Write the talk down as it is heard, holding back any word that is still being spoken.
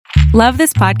Love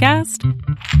this podcast?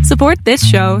 Support this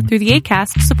show through the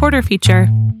Acast supporter feature.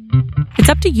 It's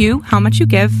up to you how much you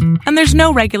give, and there's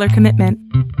no regular commitment.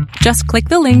 Just click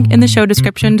the link in the show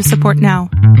description to support now.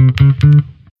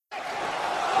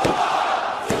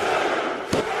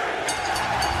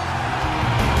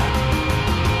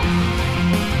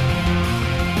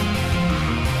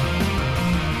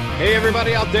 Hey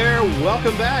everybody out there,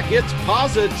 welcome back. It's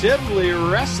Positively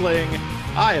Wrestling.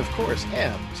 I, of course,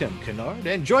 am Tim Kennard,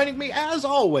 and joining me, as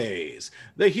always,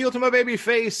 the heel to my baby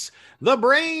face, the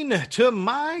brain to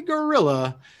my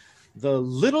gorilla, the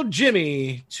little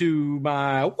Jimmy to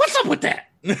my what's up with that?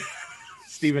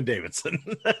 Steven Davidson.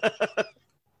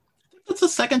 That's the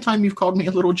second time you've called me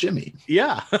a little Jimmy.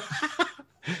 Yeah.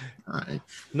 All right.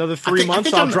 Another 3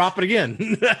 months, I'll drop it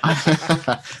again.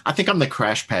 I think I'm the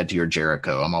crash pad to your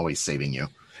Jericho. I'm always saving you.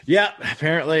 Yeah,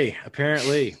 apparently.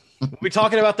 We'll be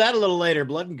talking about that a little later.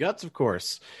 Blood and guts, of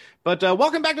course. But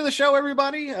welcome back to the show,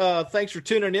 everybody. Thanks for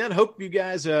tuning in. Hope you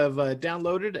guys have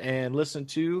downloaded and listened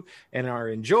to and are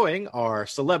enjoying our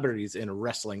Celebrities in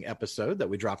Wrestling episode that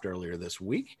we dropped earlier this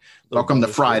week. Welcome to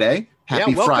Friday.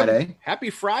 Happy Friday. Happy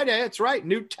Friday. That's right.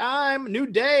 New time, new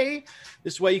day.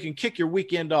 This way you can kick your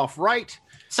weekend off right.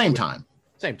 Same time.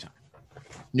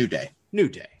 New day.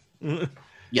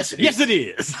 Yes, it is. Yes, it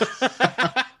is.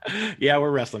 Yeah,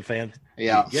 we're wrestling fans.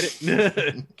 Yeah. Get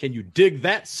it? Can you dig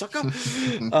that, sucker?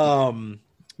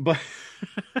 But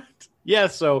yeah,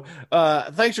 so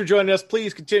thanks for joining us.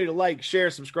 Please continue to like,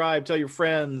 share, subscribe, tell your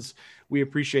friends. We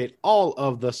appreciate all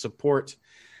of the support.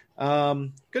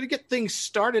 Going to get things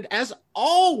started as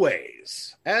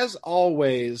always,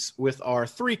 with our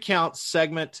 3 count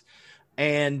segment.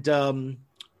 And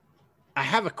I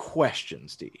have a question,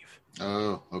 Steve.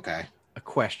 Oh, okay. A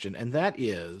question, and that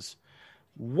is,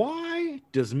 why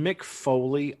does Mick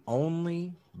Foley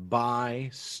only buy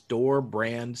store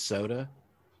brand soda?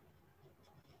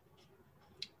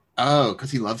 Oh,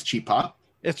 because he loves cheap pop?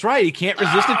 That's right. He can't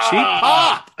resist a cheap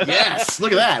pop. Yes.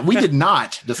 Look at that. We did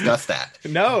not discuss that.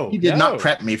 No. You did not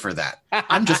prep me for that.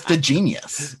 I'm just a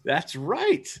genius. That's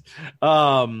right.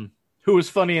 Who was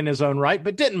funny in his own right,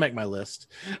 but didn't make my list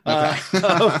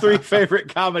of 3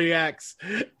 favorite comedy acts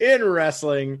in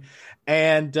wrestling.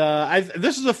 And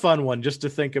this is a fun one, just to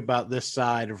think about this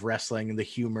side of wrestling and the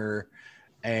humor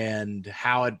and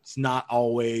how it's not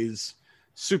always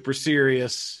super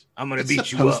serious. I'm going to beat you up. It's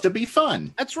supposed to be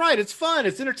fun. That's right. It's fun.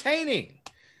 It's entertaining.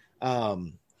 But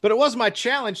it was my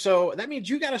challenge. So that means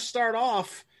you got to start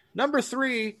off. Number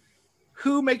 3,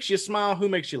 who makes you smile? Who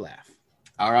makes you laugh?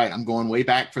 All right. I'm going way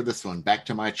back for this one, back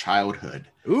to my childhood.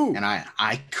 Ooh. And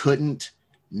I couldn't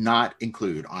not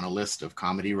include on a list of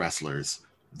comedy wrestlers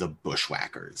the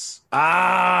Bushwhackers.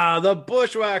 The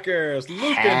Bushwhackers.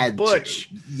 Luke and Butch.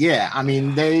 Yeah. I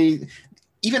mean,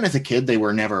 even as a kid, they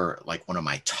were never like one of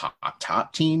my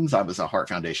top teams. I was a Hart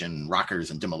Foundation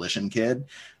Rockers and Demolition kid.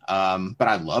 But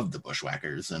I loved the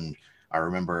Bushwhackers. And I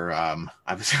remember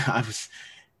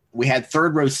we had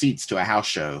 3rd row seats to a house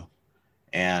show.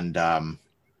 And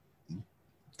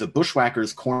the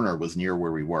Bushwhackers corner was near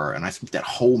where we were. And I spent that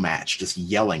whole match just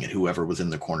yelling at whoever was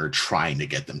in the corner, trying to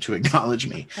get them to acknowledge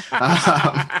me.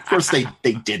 Of course, they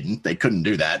didn't. They couldn't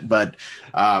do that. But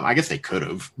I guess they could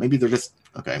have. Maybe they're just,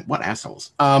 okay, what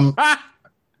assholes.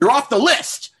 You're off the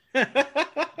list.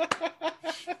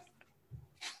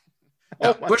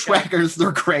 Bushwhackers,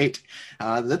 they're great.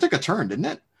 That took a turn, didn't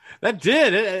it? That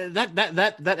did. That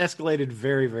escalated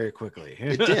very, very quickly.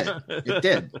 It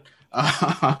did.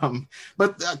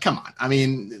 But come on. I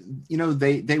mean,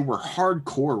 they were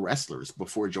hardcore wrestlers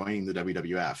before joining the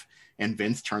WWF, and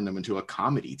Vince turned them into a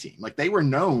comedy team. Like, they were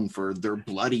known for their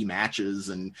bloody matches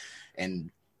and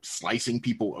slicing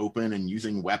people open and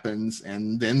using weapons.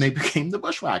 And then they became the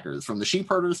Bushwhackers, from the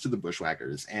Sheepherders to the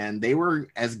Bushwhackers. And they were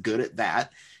as good at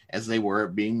that as they were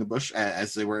at being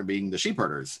the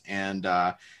Sheepherders. And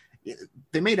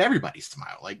they made everybody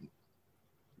smile. Like,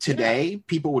 today,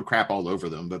 people would crap all over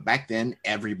them, but back then,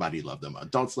 everybody loved them.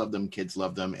 Adults loved them, kids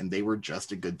loved them, and they were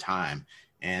just a good time.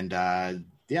 And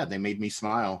they made me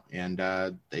smile, and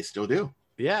they still do.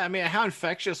 Yeah, I mean, how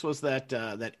infectious was that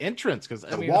entrance? Because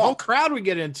the whole crowd would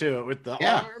get into it with the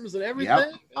arms and everything.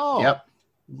 Yep. Oh, yep.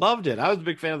 Loved it. I was a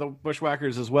big fan of the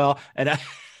Bushwhackers as well, and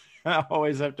I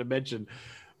always have to mention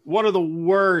one of the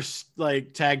worst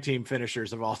tag team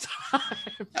finishers of all time.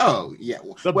 Oh, yeah.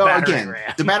 The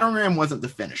battering ram wasn't the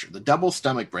finisher. The double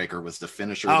stomach breaker was the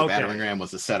finisher. The battering ram was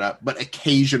the setup. But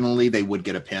occasionally they would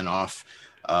get a pin off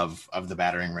of the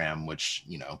battering ram, which,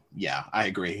 yeah, I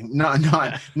agree. Not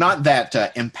that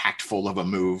impactful of a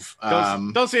move.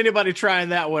 Don't see anybody trying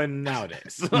that one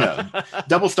nowadays. No,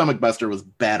 double stomach buster was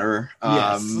better.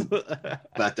 Yes.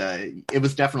 But it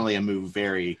was definitely a move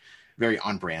very, very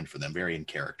on brand for them, very in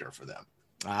character for them.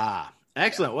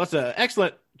 Excellent. What's an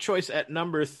excellent choice at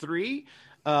number 3?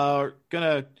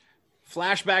 Gonna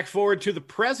flashback forward to the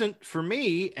present for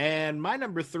me, and my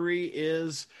number 3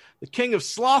 is the King of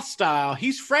Sloth style.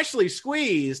 He's freshly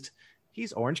squeezed.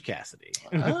 He's Orange Cassidy.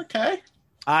 Okay.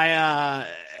 I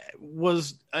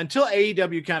was, until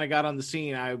AEW kind of got on the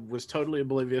scene, I was totally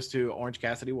oblivious to Orange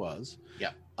Cassidy was.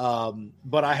 Yeah.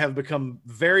 But I have become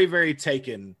very, very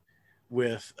taken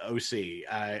with OC.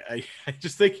 I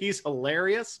just think he's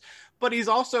hilarious, but he's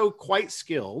also quite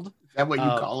skilled. Is that what you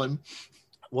call him?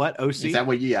 What, OC? Is that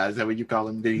what you call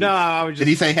him? Did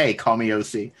he say, "Hey, call me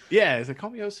OC"? Yeah, he said, "Call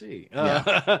me OC."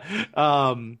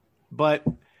 But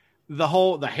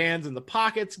the hands in the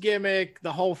pockets gimmick,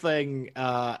 the whole thing,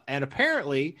 and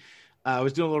apparently, I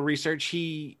was doing a little research.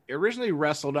 He originally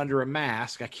wrestled under a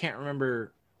mask. I can't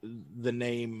remember the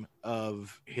name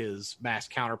of his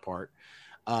mask counterpart,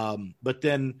 but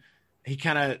then he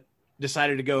kind of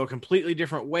decided to go a completely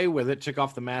different way with it, took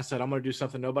off the mask, said, I'm going to do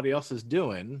something nobody else is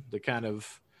doing, the kind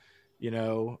of, I'm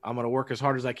going to work as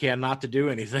hard as I can not to do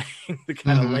anything, the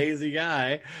kind of lazy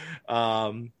guy.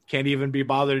 Can't even be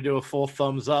bothered to do a full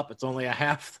thumbs up. It's only a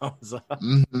half thumbs up.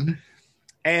 Mm-hmm.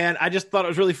 And I just thought it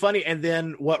was really funny. And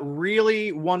then what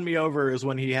really won me over is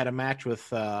when he had a match with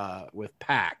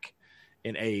Pac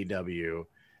in AEW.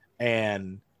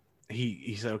 And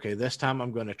he said, okay, this time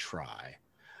I'm going to try.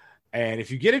 And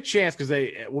if you get a chance, because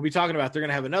we'll be talking about, they're going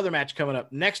to have another match coming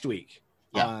up next week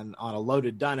on a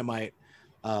Loaded Dynamite.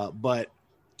 But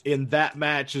in that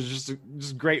match is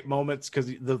just great moments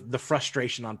because the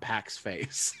frustration on Pac's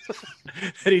face,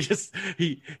 and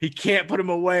he can't put him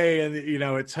away, and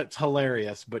it's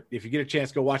hilarious. But if you get a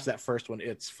chance, go watch that first one.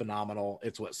 It's phenomenal.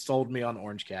 It's what sold me on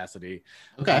Orange Cassidy.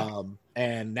 Okay,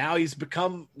 and now he's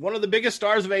become one of the biggest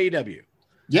stars of AEW.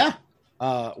 Yeah.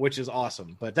 Which is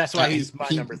awesome, but that's why he's my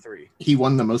number 3. He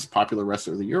won the most popular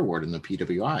wrestler of the year award in the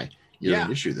PWI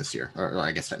year-end issue this year, or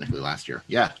I guess technically last year.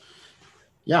 Yeah,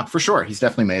 for sure. He's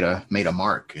definitely made a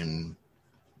mark, and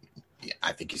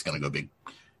I think he's going to go big.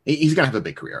 He's going to have a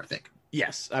big career, I think.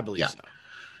 Yes, I believe so.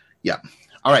 Yeah.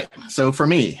 All right. So for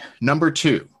me, number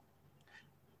 2,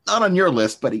 not on your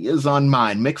list, but he is on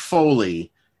mine. Mick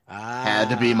Foley had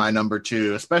to be my number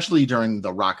 2, especially during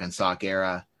the Rock and Sock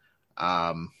era.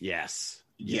 Yes.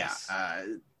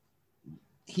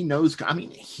 He knows. I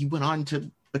mean, he went on to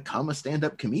become a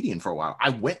stand-up comedian for a while. I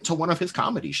went to one of his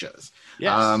comedy shows.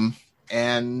 Yes.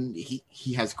 And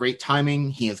he has great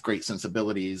timing. He has great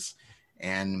sensibilities,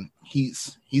 and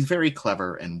he's very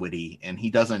clever and witty. And he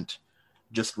doesn't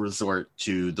just resort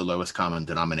to the lowest common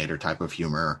denominator type of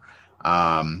humor.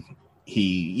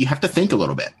 You have to think a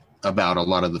little bit about a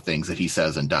lot of the things that he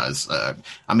says and does.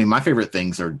 My favorite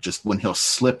things are just when he'll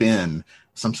slip in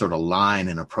some sort of line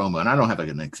in a promo, and I don't have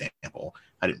an example.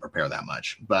 I didn't prepare that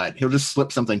much, but he'll just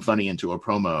slip something funny into a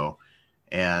promo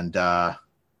and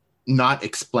not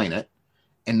explain it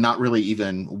and not really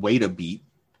even wait a beat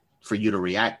for you to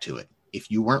react to it.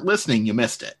 If you weren't listening, you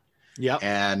missed it. Yeah.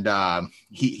 And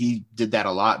he did that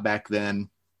a lot back then.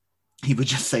 He would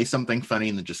just say something funny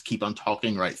and then just keep on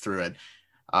talking right through it.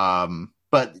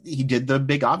 But he did the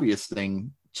big obvious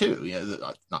thing too.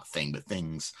 Not thing, but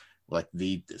things like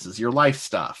This Is Your Life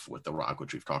stuff with The Rock,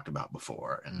 which we've talked about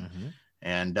before.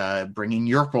 And bringing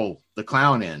Yerple the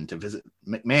clown in to visit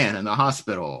McMahon in the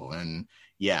hospital. And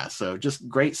so just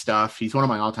great stuff. He's one of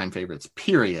my all-time favorites,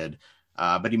 period.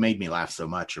 But he made me laugh so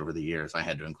much over the years, I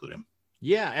had to include him.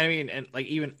 Yeah, I mean, and like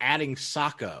even adding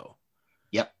Sacco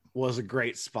was a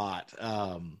great spot.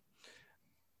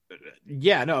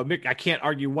 Mick, I can't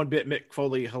argue one bit. Mick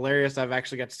Foley, hilarious. I've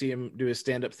actually got to see him do his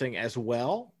stand-up thing as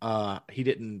well. He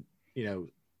didn't,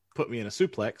 put me in a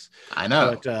suplex. I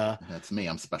know. But, that's me.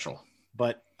 I'm special.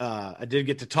 But I did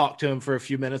get to talk to him for a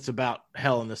few minutes about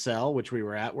Hell in the Cell, which we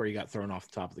were at, where he got thrown off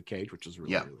the top of the cage, which was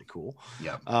really, really cool.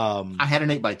 Yeah. I had an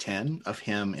 8x10 of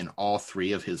him in all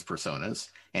 3 of his personas,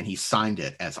 and he signed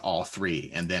it as all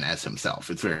 3 and then as himself.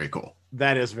 It's very cool.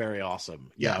 That is very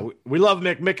awesome. Yeah. We love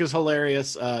Mick. Mick is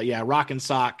hilarious. Rock and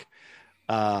Sock.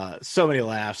 So many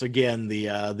laughs. Again,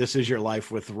 the This Is Your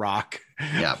Life with Rock.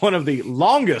 Yeah. One of the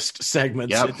longest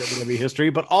segments in WWE history,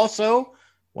 but also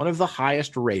one of the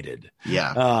highest rated.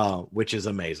 Yeah. Which is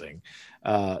amazing.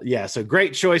 So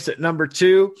great choice at number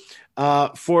 2.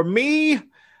 For me,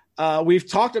 we've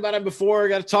talked about him before.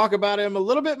 Got to talk about him a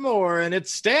little bit more, and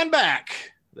it's Stand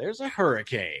Back. there's a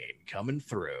hurricane coming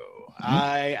through.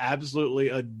 I absolutely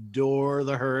adore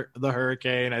the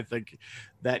hurricane. I think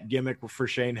that gimmick for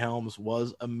Shane Helms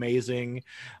was amazing.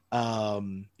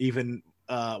 Even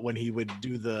when he would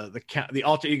do the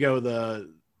alter ego,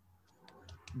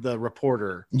 the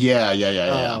reporter.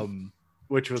 Yeah.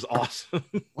 Which was awesome.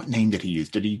 What name did he use?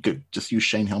 Did he just use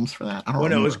Shane Helms for that? I don't know.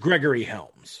 No, it was Gregory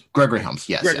Helms. Gregory Helms.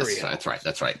 Yes. Helms.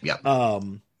 That's right. Yeah.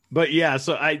 But yeah,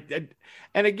 so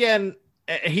and again,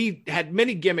 he had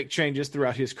many gimmick changes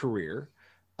throughout his career.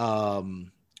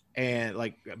 And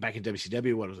like back in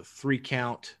WCW, what was a 3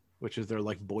 count, which is their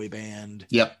like boy band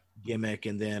gimmick.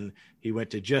 And then he went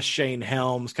to just Shane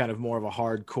Helms, kind of more of a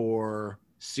hardcore,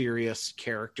 serious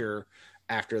character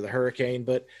after the hurricane.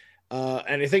 But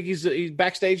and I think he's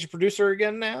backstage producer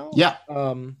again now. Yeah.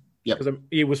 Because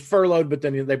he was furloughed, but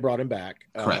then they brought him back.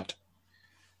 Correct.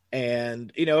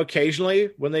 And, occasionally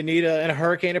when they need a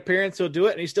hurricane appearance, he'll do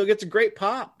it. And he still gets a great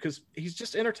pop because he's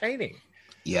just entertaining.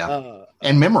 Yeah.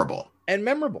 And memorable.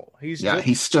 He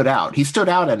stood out. He stood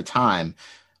out at a time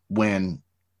when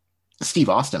Steve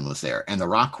Austin was there and The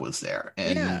Rock was there.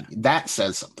 And that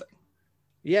says something.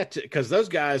 Yeah. Because those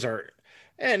guys are,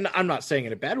 and I'm not saying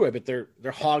in a bad way, but they're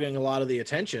hogging a lot of the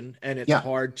attention, and it's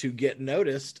hard to get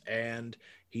noticed. And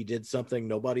he did something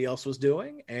nobody else was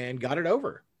doing and got it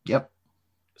over. Yep.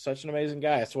 Such an amazing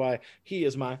guy. That's why he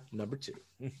is my number 2.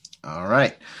 All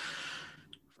right.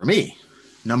 For me,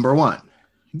 number 1,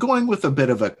 going with a bit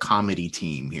of a comedy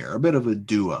team here, a bit of a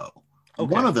duo.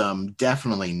 Okay. One of them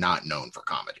definitely not known for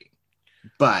comedy,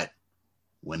 but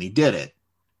when he did it,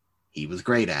 he was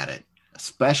great at it,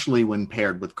 especially when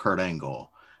paired with Kurt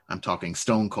Angle. I'm talking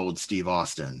Stone Cold Steve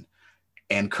Austin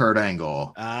and Kurt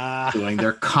Angle doing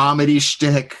their comedy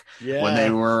shtick when they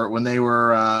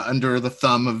were under the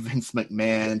thumb of Vince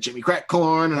McMahon. Jimmy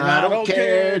Crackcorn, and I don't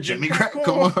care. Jimmy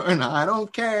Crackcorn, I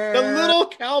don't care. The little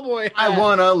cowboy hat. I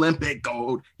won Olympic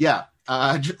gold. Yeah,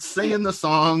 just singing the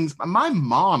songs. My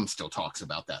mom still talks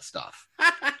about that stuff.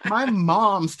 My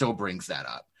mom still brings that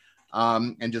up,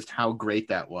 and just how great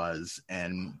that was.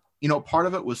 And part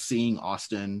of it was seeing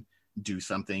Austin do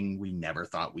something we never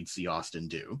thought we'd see Austin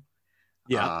do.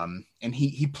 Yeah. And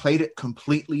he played it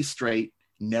completely straight,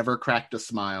 never cracked a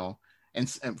smile. And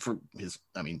for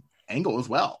Angle as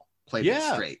well played it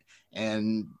straight.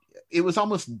 And it was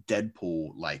almost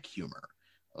Deadpool-like humor.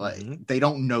 Like they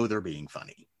don't know they're being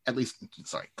funny. At least,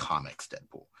 comics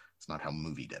Deadpool. It's not how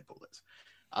movie Deadpool is.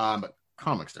 But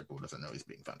comics Deadpool doesn't know he's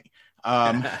being funny.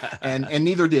 And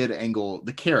neither did Angle,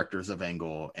 the characters of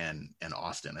Angle and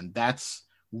Austin. And that's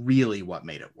really what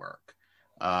made it work.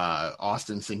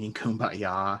 Austin singing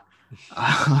Kumbaya.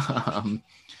 And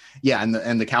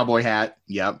the cowboy hat.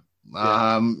 Yep.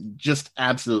 Just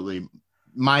absolutely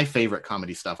my favorite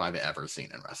comedy stuff I've ever seen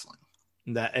in wrestling.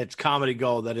 That it's comedy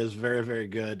gold. That is very, very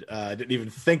good. I didn't even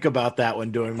think about that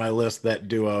when doing my list, that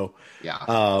duo.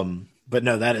 Yeah. But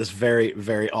no, that is very,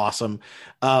 very awesome.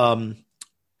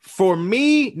 For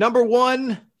me, number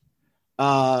 1,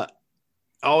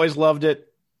 always loved it.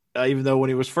 Even though when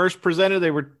he was first presented,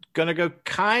 they were going to go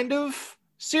kind of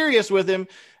serious with him.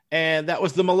 And that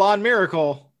was the Milan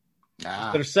Miracle.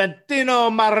 Santino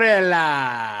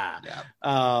Marella. Yeah.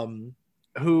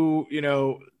 Who,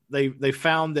 they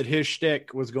found that his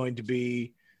shtick was going to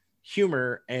be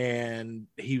humor, and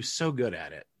he was so good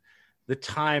at it. The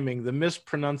timing, the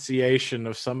mispronunciation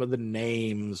of some of the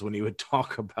names when he would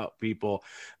talk about people,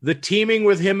 the teaming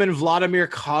with him and Vladimir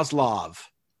Kozlov.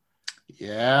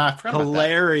 Yeah.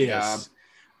 Hilarious.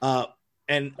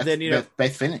 And then,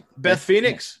 Beth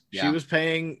Phoenix, yeah.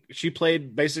 She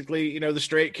played basically, the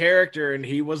straight character, and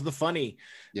he was the funny.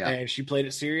 Yeah. And she played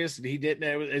it serious, and he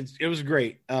didn't. It was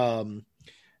great.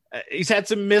 He's had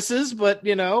some misses, but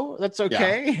that's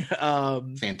okay.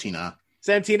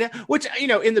 Santina, which,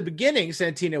 in the beginning,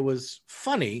 Santina was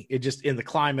funny. It just in the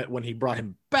climate when he brought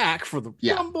him back for the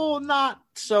Rumble, not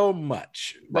so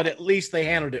much, but at least they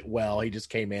handled it well. He just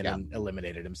came in and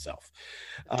eliminated himself.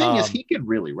 The thing is, he could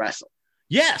really wrestle.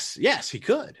 Yes, he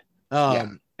could.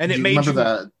 And it made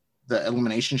remember the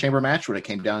Elimination Chamber match when it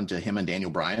came down to him and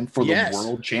Daniel Bryan for the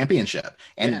World Championship.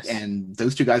 And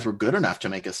those two guys were good enough to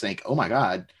make us think, oh my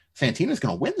God, Santina's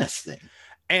going to win this thing.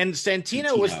 And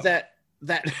Santino was that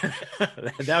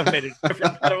made it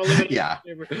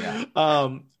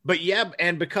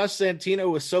and because Santino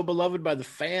was so beloved by the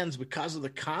fans because of the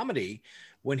comedy,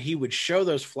 when he would show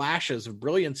those flashes of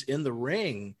brilliance in the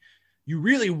ring, you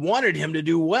really wanted him to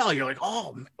do well. You're like,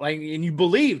 and you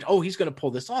believed, he's going to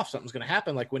pull this off. Something's going to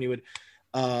happen. Like when he would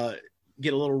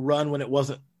get a little run when it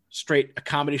wasn't straight a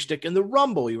comedy shtick in the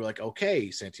Rumble, you were like, okay,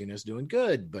 Santino's doing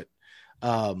good. But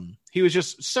he was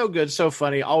just so good, so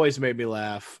funny, always made me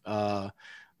laugh.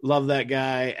 Love that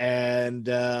guy,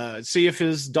 and see if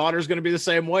his daughter's going to be the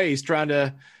same way. He's trying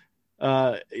to,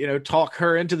 talk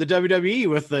her into the WWE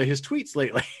with his tweets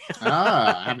lately.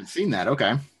 I haven't seen that.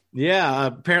 Okay. Yeah,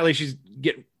 apparently she's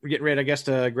getting ready, I guess,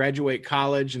 to graduate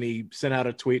college, and he sent out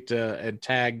a tweet and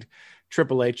tagged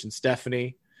Triple H and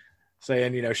Stephanie,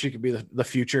 saying, she could be the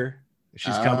future.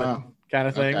 She's coming, kind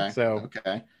of thing. Okay, so,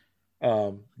 okay.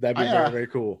 That'd be very, very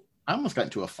cool. I almost got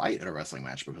into a fight at a wrestling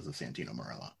match because of Santino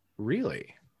Marella.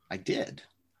 Really? I did.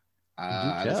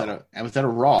 I was at a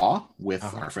Raw with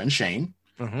our friend Shane,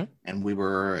 and we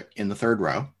were in the third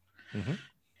row.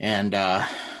 And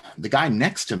the guy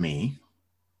next to me,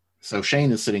 so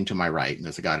Shane is sitting to my right, and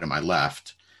there's a guy to my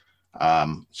left.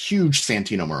 Huge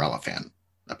Santino Marella fan,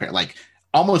 apparently.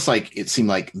 Almost like it seemed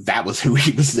like that was who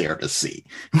he was there to see,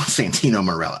 Santino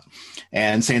Marella.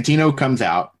 And Santino comes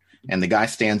out, and the guy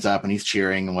stands up, and he's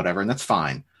cheering and whatever, and that's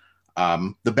fine.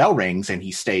 The bell rings, and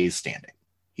he stays standing.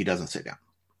 He doesn't sit down.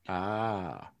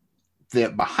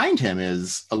 Behind him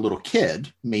is a little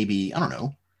kid, maybe, I don't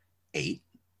know, 8,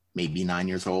 maybe 9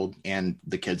 years old, and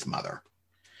the kid's mother.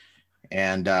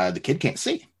 And the kid can't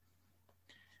see.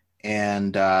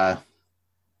 And I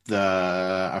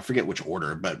forget which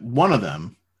order, but one of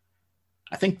them,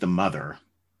 I think the mother,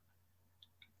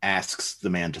 asks the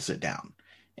man to sit down.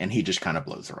 And he just kind of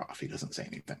blows her off. He doesn't say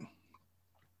anything.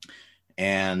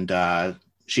 And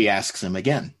she asks him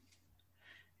again.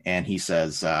 And he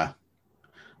says,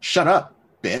 "Shut up,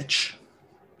 bitch."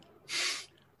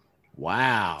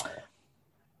 Wow.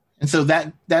 And so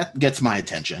that gets my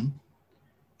attention.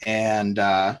 And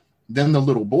then the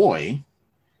little boy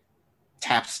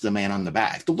taps the man on the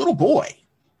back, the little boy,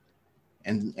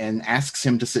 and asks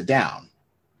him to sit down.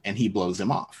 And he blows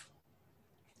him off.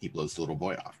 He blows the little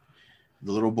boy off.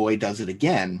 The little boy does it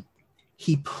again.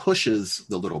 He pushes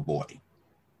the little boy.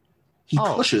 He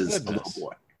pushes the little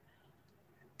boy.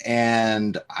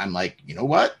 And I'm like, you know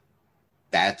what?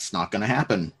 That's not going to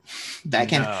happen. That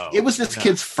can't. No, it was this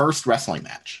kid's first wrestling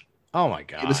match. Oh my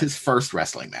God. It was his first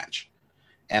wrestling match.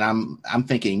 And I'm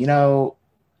thinking,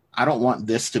 I don't want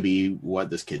this to be what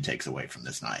this kid takes away from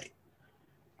this night.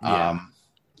 Yeah.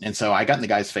 And so I got in the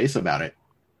guy's face about it,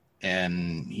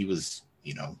 and he was,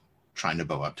 trying to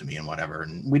bow up to me and whatever.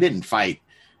 And we didn't fight.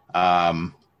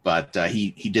 But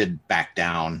he did back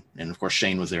down. And of course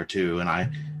Shane was there too. And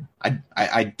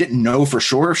I didn't know for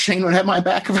sure if Shane would have my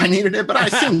back if I needed it, but I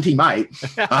assumed he might.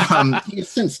 He has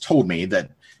since told me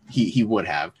that he would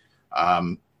have.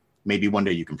 Maybe one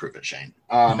day you can prove it, Shane.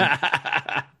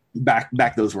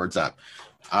 Back those words up.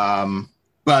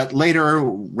 But later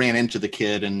ran into the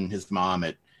kid and his mom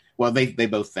they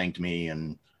both thanked me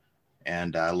and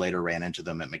later ran into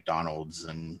them at McDonald's,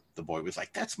 and the boy was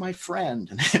like, "That's my friend,"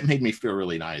 and it made me feel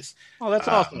really nice. Oh, that's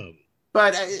awesome.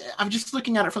 But I'm just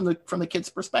looking at it from the kid's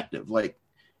perspective,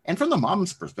 and from the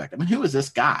mom's perspective. I mean, who is this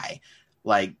guy?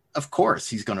 Of course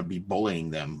he's going to be bullying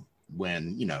them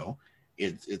when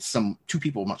it's two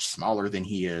people much smaller than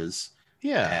he is.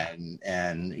 Yeah.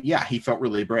 And yeah, he felt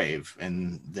really brave.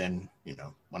 And then,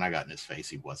 when I got in his face,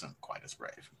 he wasn't quite as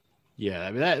brave. Yeah.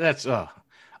 I mean, that's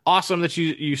awesome that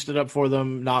you stood up for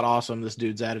them. Not awesome, this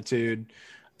dude's attitude.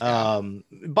 Yeah.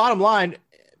 Bottom line,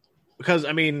 because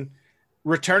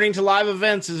returning to live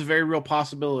events is a very real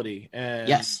possibility. And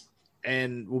yes.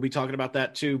 And we'll be talking about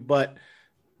that too. But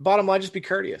bottom line, just be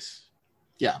courteous.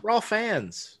 Yeah. We're all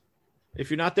fans. If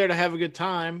you're not there to have a good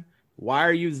time, why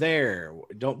are you there?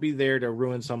 Don't be there to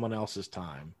ruin someone else's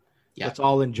time. Yeah. Let's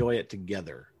all enjoy it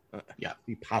together. Yeah.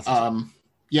 Be positive.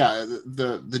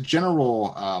 The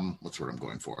general, what's the word I'm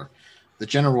going for? The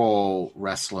general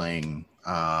wrestling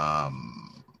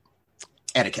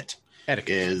etiquette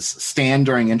is stand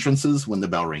during entrances. When the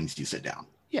bell rings, you sit down.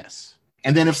 Yes.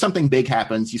 And then if something big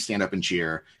happens, you stand up and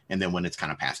cheer. And then when it's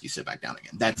kind of past, you sit back down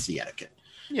again. That's the etiquette.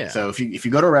 Yeah. So if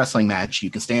you go to a wrestling match, you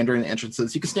can stand during the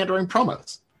entrances. You can stand during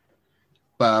promos.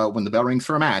 But when the bell rings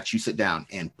for a match, you sit down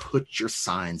and put your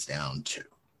signs down too.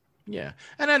 Yeah.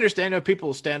 And I understand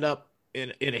people stand up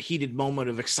in a heated moment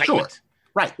of excitement. Sure.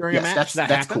 Right. During a match.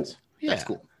 That's cool. Yeah. That's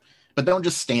cool. But don't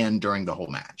just stand during the whole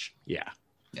match. Yeah.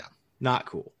 Yeah. Not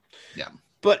cool. Yeah.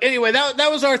 But anyway, that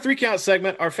was our 3-count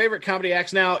segment, our favorite comedy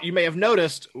acts. Now, you may have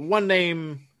noticed one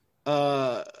name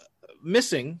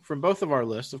missing from both of our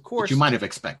lists, of course. Which you might have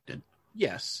expected.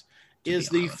 Yes. Is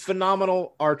the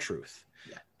phenomenal R-Truth.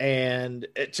 Yeah. And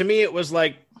to me, it was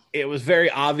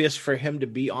very obvious for him to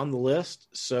be on the list.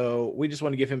 So we just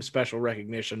want to give him special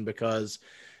recognition because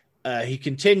he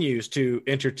continues to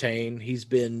entertain. He's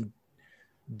been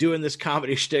doing this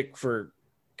comedy shtick for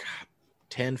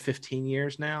 10, 15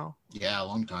 years now. Yeah, a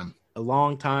long time. A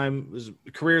long time. His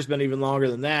career's been even longer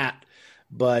than that.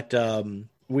 But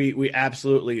we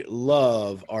absolutely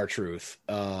love R-Truth,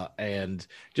 and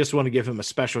just want to give him a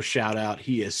special shout out.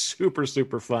 He is super,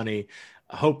 super funny.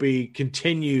 I hope he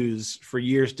continues for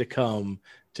years to come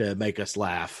to make us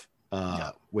laugh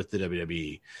with the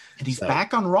WWE. And he's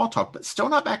back on Raw Talk, but still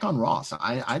not back on Raw. So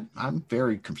I'm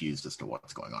very confused as to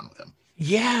what's going on with him.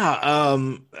 Yeah. I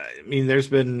mean, there's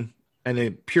been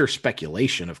a pure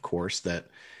speculation, of course, that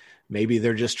maybe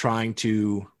they're just trying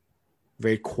to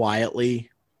very quietly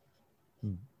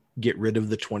get rid of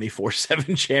the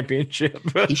 24/7 championship.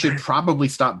 He should probably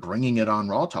stop bringing it on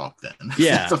Raw Talk then.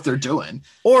 Yeah. That's what they're doing.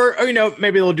 Or,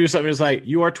 maybe they'll do something that's like,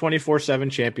 you are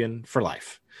 24/7 champion for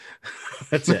life.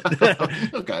 That's it.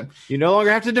 Okay. You no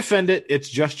longer have to defend it. It's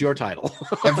just your title.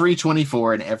 Every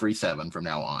 24 and every 7 from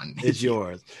now on. It's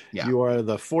yours. Yeah. You are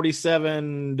the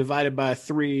 47 divided by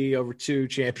 3/2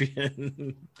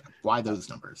 champion. Why those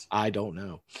numbers? I don't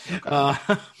know.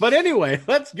 Okay. But anyway,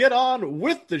 let's get on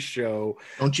with the show.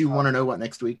 Don't you want to know what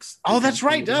next week's? Oh, that's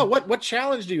right. What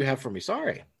challenge do you have for me?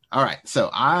 Sorry. All right.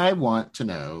 So I want to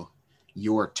know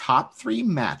your top 3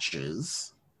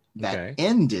 matches that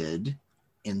ended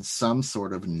in some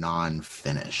sort of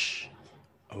non-finish.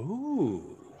 Oh,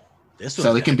 this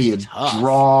so it can be a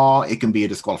draw, it can be a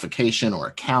disqualification or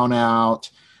a count out.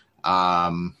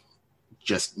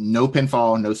 Just no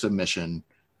pinfall, no submission,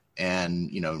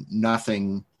 and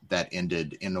nothing that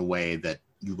ended in a way that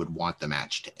you would want the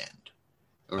match to end,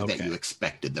 or that you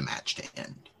expected the match to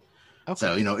end. Okay.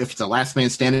 So if it's a last man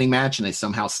standing match and they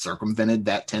somehow circumvented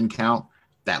that 10 count,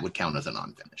 that would count as a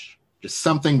non-finish. Just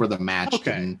something where the match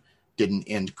didn't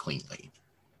end cleanly.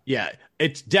 Yeah,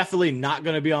 it's definitely not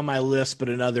going to be on my list, but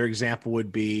another example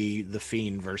would be The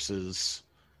Fiend versus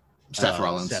Seth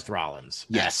Rollins. Seth Rollins.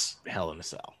 Yes. Hell in a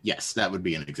Cell. Yes, that would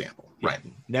be an example. Yeah. Right.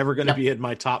 Never going to be in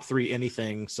my top 3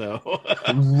 anything, so.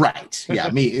 Right.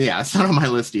 Yeah, it's not on my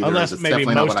list either. Unless it's maybe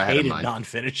definitely most not what I had in hated mind.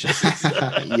 non-finishes.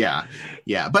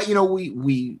 Yeah. But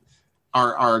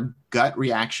our gut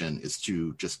reaction is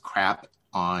to just crap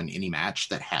on any match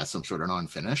that has some sort of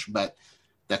non-finish, but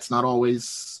that's not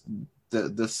always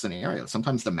the scenario.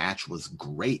 Sometimes the match was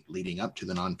great leading up to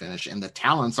the non-finish, and the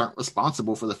talents aren't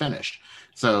responsible for the finish.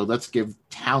 So let's give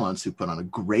talents who put on a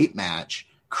great match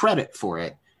credit for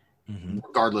it,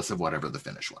 regardless of whatever the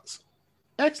finish was.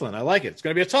 Excellent. I like it. It's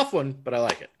going to be a tough one, but I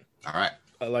like it. All right.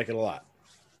 I like it a lot.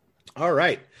 All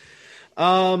right.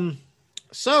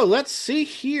 So let's see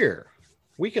here.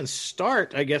 We can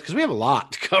start, I guess, because we have a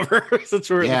lot to cover. Since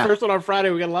we're the first one on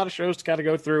Friday, we got a lot of shows to kind of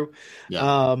go through. Yeah.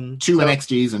 2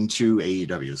 NXTs and 2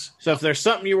 AEWs. So if there's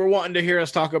something you were wanting to hear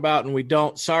us talk about and we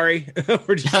don't, sorry.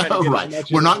 We're just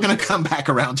right. We're not going to come back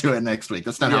around to it next week.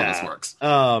 That's not how this works.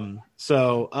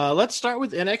 So let's start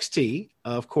with NXT,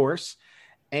 of course.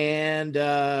 And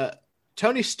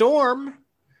Toni Storm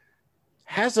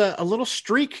has a little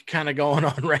streak kind of going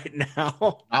on right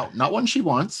now. Not one she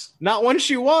wants. Not one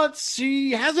she wants.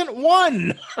 She hasn't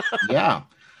won. Yeah.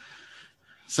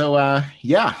 So,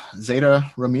 Zeta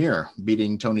Ramir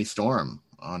beating Toni Storm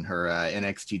on her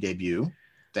NXT debut,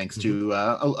 thanks to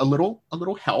a little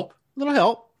help. Little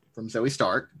help from Zoe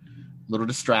Stark. Little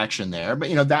distraction there,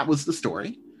 but that was the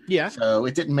story. Yeah. So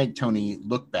it didn't make Toni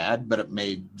look bad, but it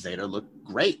made Zeta look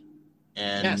great.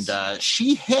 And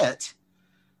she hit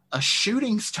a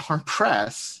shooting star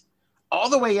press all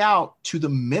the way out to the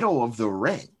middle of the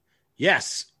ring.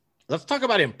 Yes. Let's talk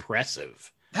about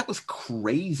impressive. That was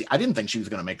crazy. I didn't think she was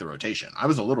going to make the rotation. I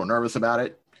was a little nervous about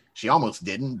it. She almost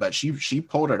didn't, but she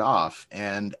pulled it off.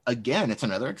 And again, it's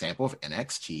another example of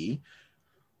NXT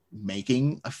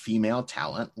making a female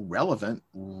talent relevant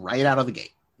right out of the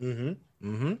gate.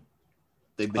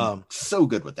 They've been so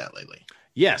good with that lately.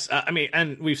 Yes. I mean,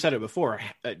 and we've said it before,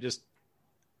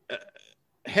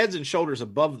 heads and shoulders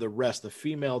above the rest, the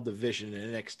female division in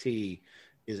NXT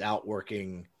is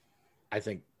outworking, I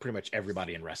think, pretty much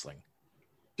everybody in wrestling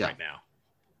right now,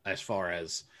 as far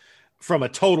as from a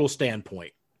total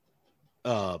standpoint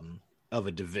of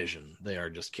a division. They are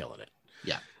just killing it.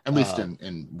 Yeah, at least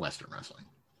in Western wrestling.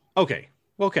 Okay.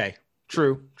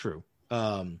 True.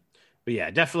 But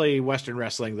yeah, definitely Western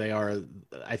wrestling. They are,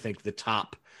 I think, the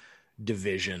top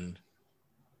division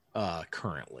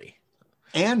currently.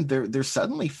 And they're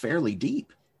suddenly fairly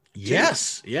deep.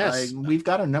 Yes. We've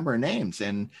got a number of names,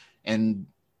 and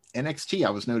NXT.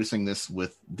 I was noticing this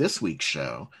with this week's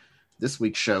show.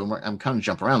 I'm kind of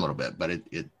jumping around a little bit, but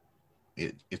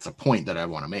it's a point that I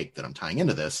want to make that I'm tying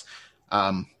into this.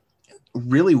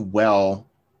 Really well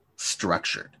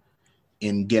structured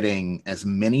in getting as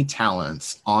many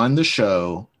talents on the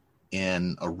show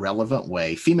in a relevant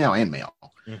way, female and male,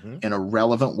 in a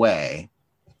relevant way,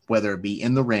 whether it be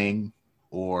in the ring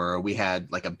or we had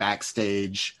like a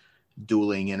backstage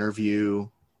dueling interview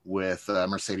with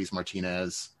Mercedes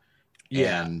Martinez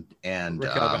and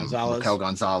Raquel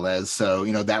Gonzalez. So,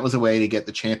 that was a way to get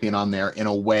the champion on there in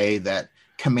a way that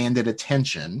commanded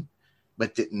attention,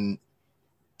 but didn't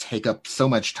take up so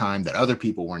much time that other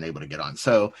people weren't able to get on.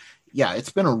 So yeah, it's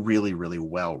been a really, really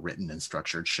well written and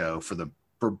structured show for the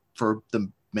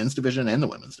men's division and the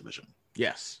women's division.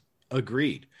 Yes,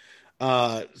 agreed.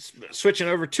 Switching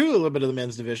over to a little bit of the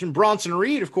men's division, Bronson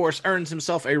Reed, of course, earns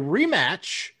himself a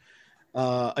rematch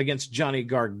against Johnny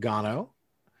Gargano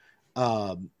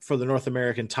for the North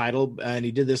American title, and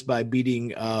he did this by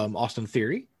beating Austin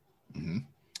Theory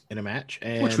in a match,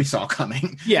 which we saw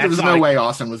coming. Yeah, there was no way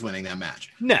Austin was winning that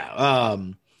match.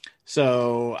 No.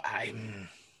 So I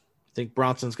think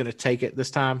Bronson's going to take it this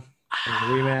time in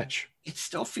the rematch. It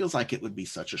still feels like it would be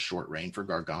such a short reign for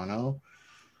Gargano.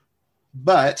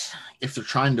 But if they're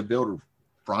trying to build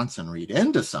Bronson Reed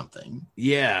into something,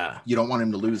 you don't want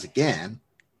him to lose again.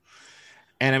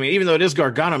 And I mean, even though it is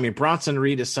Gargano, I mean, Bronson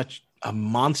Reed is such a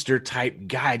monster type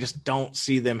guy. I just don't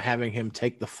see them having him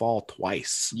take the fall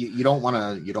twice. You don't want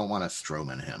to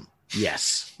Strowman him.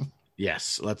 Yes.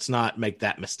 Let's not make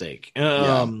that mistake.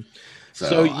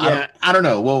 So I don't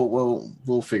know.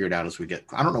 We'll figure it out as we get.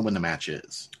 I don't know when the match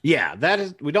is. Yeah, that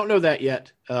is. We don't know that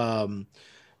yet.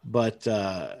 But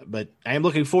I am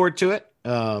looking forward to it.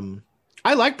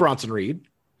 I like Bronson Reed.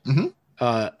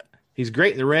 He's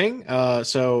great in the ring.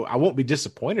 So I won't be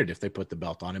disappointed if they put the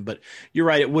belt on him. But you're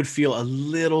right; it would feel a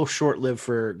little short-lived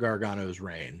for Gargano's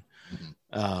reign.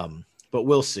 But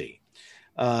we'll see.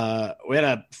 We had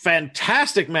a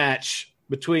fantastic match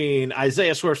between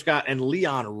Isaiah Swerve Scott and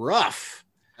Leon Ruff.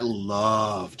 I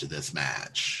loved this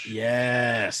match.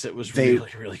 Yes, it was really,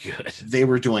 really good. They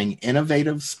were doing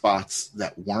innovative spots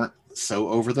that weren't so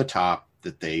over the top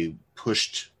that they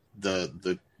pushed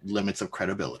the limits of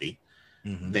credibility.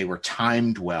 They were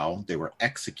timed well. They were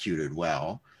executed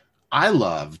well. I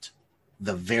loved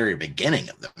the very beginning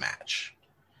of the match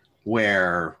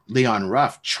where Leon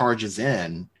Ruff charges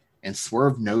in and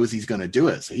Swerve knows he's going to do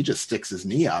it. So he just sticks his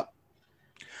knee up.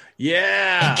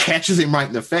 Yeah. And catches him right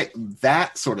in the face.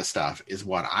 That sort of stuff is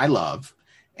what I love.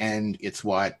 And it's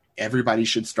what everybody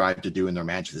should strive to do in their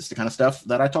matches. It's the kind of stuff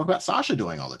that I talk about Sasha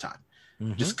doing all the time.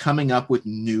 Just coming up with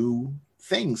new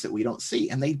things that we don't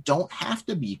see. And they don't have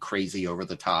to be crazy over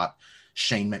the top.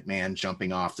 Shane McMahon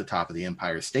jumping off the top of the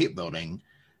Empire State Building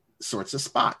sorts of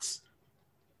spots.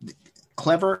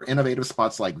 Clever, innovative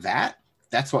spots like that.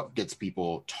 That's what gets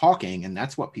people talking. And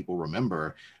that's what people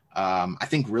remember. I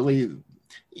think really...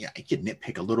 Yeah, I could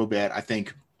nitpick a little bit. I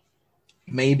think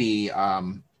maybe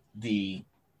the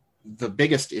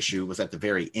biggest issue was at the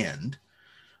very end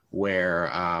where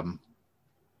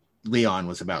Leon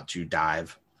was about to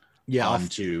dive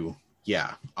onto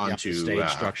stage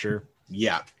structure.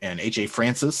 Yeah, and AJ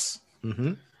Francis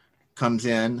comes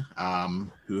in,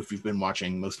 who, if you've been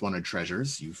watching Most Wanted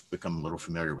Treasures, you've become a little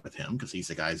familiar with him because he's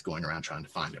the guy who's going around trying to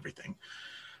find everything.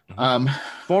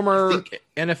 Former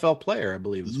NFL player, I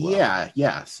believe, as well.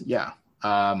 Yeah.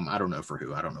 I don't know for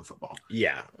who. I don't know football.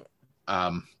 Yeah.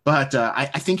 But I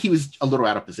think he was a little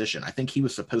out of position. I think he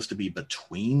was supposed to be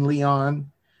between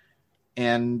Leon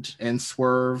and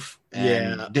Swerve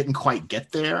and didn't quite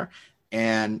get there.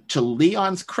 And to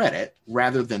Leon's credit,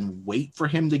 rather than wait for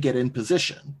him to get in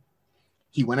position,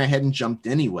 he went ahead and jumped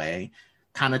anyway,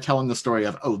 kind of telling the story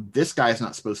of, oh, this guy's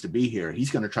not supposed to be here. He's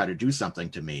going to try to do something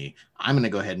to me. I'm going to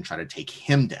go ahead and try to take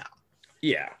him down.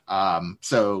 Yeah.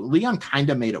 So Leon kind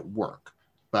of made it work.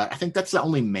 But I think that's the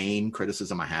only main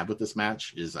criticism I have with this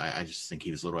match is I just think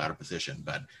he was a little out of position.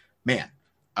 But, man,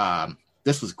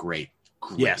 this was great.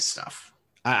 Great stuff.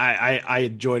 I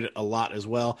enjoyed it a lot as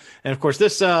well. And, of course,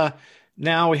 this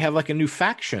now we have like a new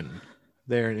faction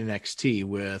there in NXT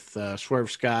with Swerve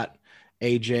Scott,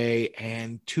 AJ,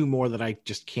 and two more that I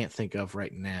just can't think of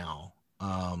right now.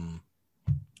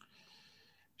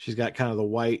 She's got kind of the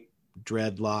white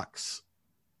dreadlocks.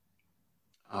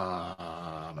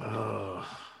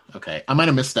 Okay. I might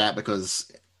have missed that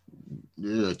because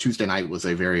Tuesday night was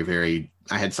a very, very,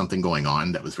 I had something going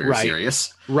on that was very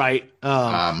serious. Right.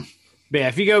 But yeah,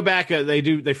 if you go back,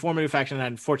 they form a new faction. And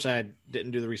unfortunately, I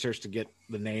didn't do the research to get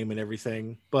the name and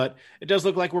everything, but it does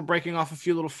look like we're breaking off a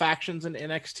few little factions in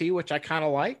NXT, which I kind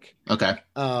of like. Okay.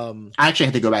 I actually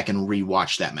had to go back and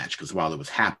rewatch that match because while it was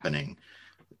happening,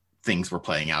 things were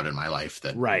playing out in my life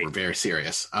that were very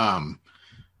serious.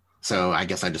 So I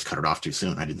guess I just cut it off too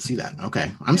soon. I didn't see that.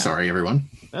 Okay. I'm sorry, everyone.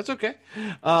 That's okay.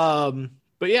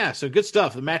 But yeah, so good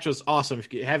stuff. The match was awesome.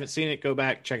 If you haven't seen it, go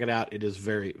back, check it out. It is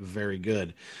very, very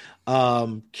good.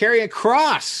 Karrion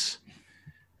Kross.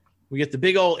 We get the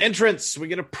big old entrance. We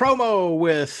get a promo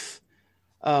with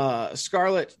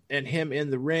Scarlett and him in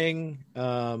the ring,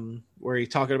 where he's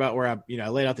talking about where I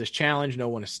laid out this challenge. No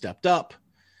one has stepped up.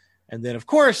 And then, of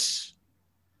course,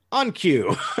 on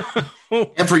cue,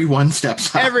 everyone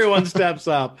steps up. Everyone steps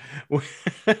up.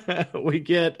 We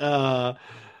get,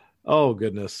 oh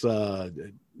goodness,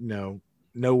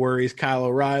 no worries, Kyle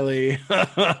O'Reilly.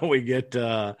 We get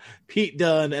Pete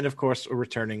Dunne, and of course,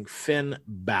 returning Finn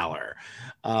Balor.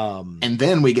 And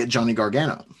then we get Johnny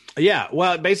Gargano. Yeah,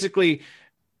 well, basically,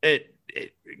 it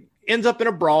ends up in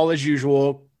a brawl as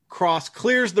usual. Cross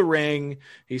clears the ring.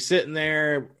 He's sitting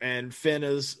there, and Finn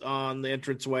is on the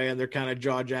entranceway, and they're kind of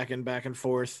jaw-jacking back and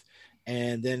forth.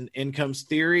 And then in comes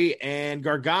Theory and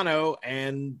Gargano,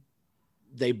 and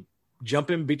they jump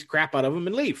him, beat the crap out of him,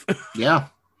 and leave. Yeah.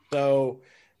 So,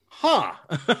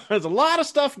 there's a lot of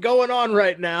stuff going on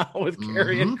right now with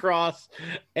Karrion Kross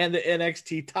and the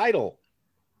NXT title.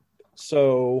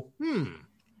 So,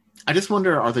 I just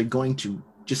wonder, are they going to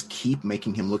just keep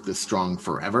making him look this strong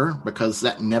forever? Because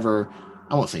that never,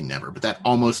 I won't say never, but that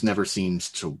almost never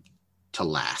seems to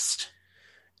last.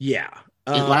 Yeah.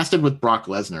 It lasted with Brock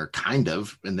Lesnar, kind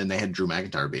of, and then they had Drew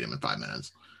McIntyre beat him in 5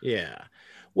 minutes. Yeah.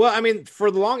 Well, I mean, for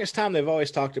the longest time, they've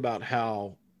always talked about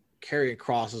how Karrion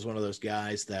Kross is one of those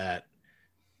guys that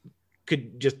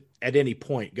could just at any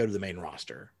point go to the main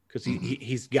roster because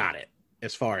he's got it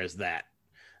as far as that.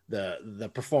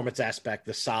 The performance aspect,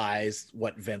 the size,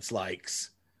 what Vince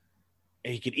likes.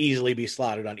 And he could easily be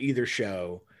slotted on either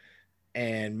show.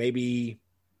 And maybe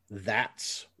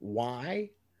that's why.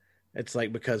 It's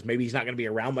like because maybe he's not going to be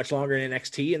around much longer in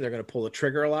NXT and they're going to pull the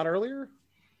trigger a lot earlier.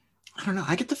 I don't know.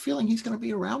 I get the feeling he's going to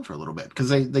be around for a little bit because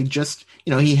they just,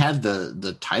 he had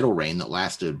the title reign that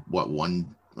lasted, it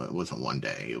wasn't one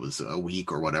day. It was a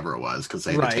week or whatever it was because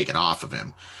they had to take it off of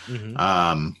him.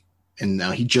 And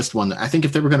now he just won. I think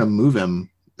if they were going to move him,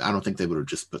 I don't think they would have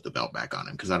just put the belt back on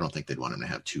him because I don't think they'd want him to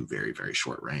have 2 very, very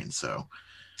short reigns. So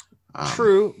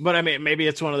true. But I mean, maybe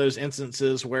it's one of those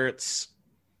instances where it's,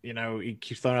 he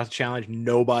keeps throwing out the challenge.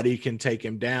 Nobody can take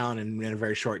him down. And in a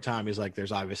very short time, he's like,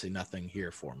 there's obviously nothing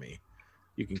here for me.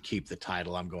 You can keep the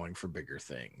title. I'm going for bigger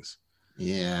things.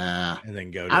 Yeah. And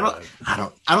then go. I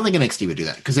don't think NXT would do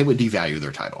that because they would devalue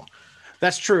their title.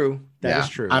 That's true. That is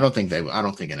true. I don't think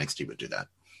NXT would do that.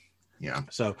 Yeah.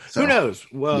 So who knows?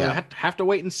 Well, have to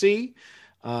wait and see.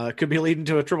 Could be leading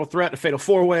to a triple threat, a fatal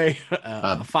 4-way,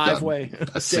 a 5-way,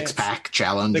 a 6-pack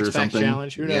challenge or something.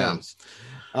 Who knows?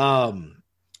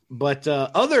 But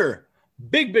other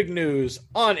big news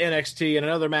on NXT and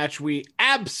another match we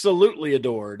absolutely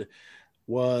adored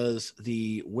was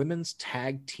the Women's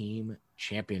Tag Team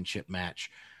Championship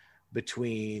match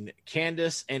between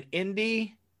Candice and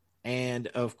Indi, and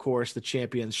of course the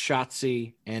champions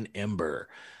Shotzi and Ember.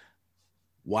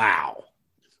 Wow.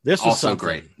 This was also something.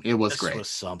 Great. It was great. This was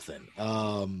something.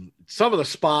 Some of the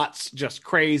spots just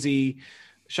crazy.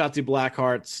 Shotzi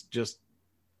Blackheart's just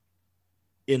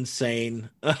insane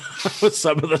with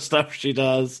some of the stuff she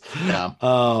does. Yeah.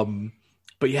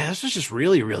 But yeah, this was just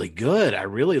really, really good. I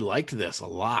really liked this a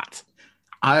lot.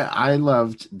 I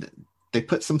loved they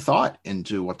put some thought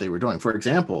into what they were doing. For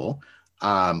example,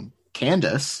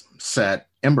 Candice set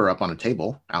Ember up on a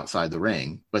table outside the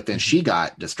ring, but then she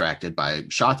got distracted by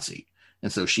Shotzi.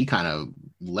 And so she kind of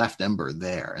left Ember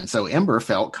there. And so Ember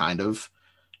felt kind of,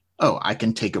 I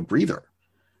can take a breather.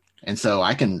 And so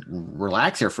I can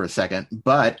relax here for a second.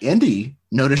 But Indi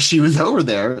noticed she was over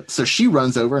there. So she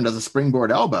runs over and does a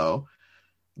springboard elbow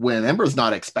when Ember's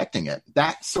not expecting it.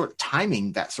 That sort of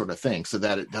timing, that sort of thing, so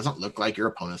that it doesn't look like your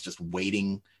opponent's just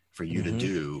waiting for you to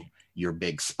do your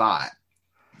big spot.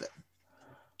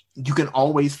 You can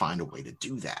always find a way to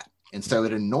do that. And so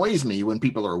it annoys me when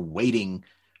people are waiting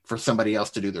for somebody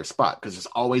else to do their spot because there's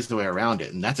always the way around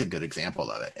it. And that's a good example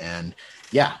of it. And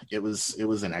yeah, it was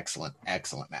an excellent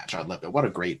match. I loved it. What a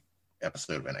great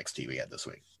episode of NXT we had this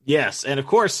week. Yes. And of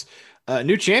course,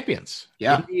 new champions.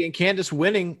 Yeah. Indi and Candice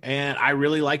winning. And I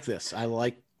really like this. I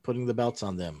like putting the belts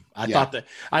on them. I thought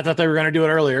they were going to do it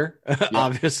earlier,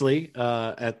 obviously,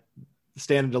 at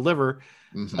Stand and Deliver.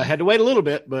 I had to wait a little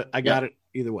bit, but I got it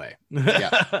either way.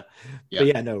 But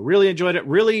yeah, no, really enjoyed it.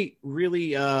 Really,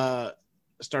 really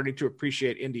starting to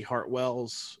appreciate Indi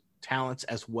Hartwell's talents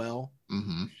as well.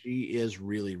 She is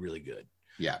really, really good.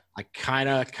 Yeah. I kind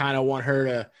of want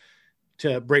her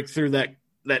to break through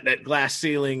that glass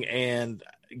ceiling and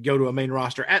go to a main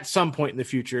roster at some point in the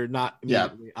future, not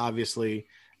immediately, obviously.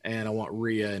 And I want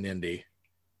Rhea and Indi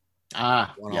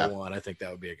one-on-one. I think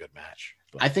that would be a good match.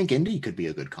 But I think Indi could be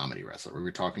a good comedy wrestler. We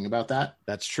were talking about that.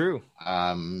 That's true.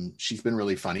 She's been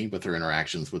really funny with her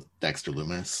interactions with Dexter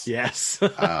Lumis. Yes.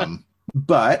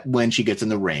 But when she gets in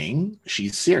the ring,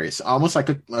 she's serious, almost like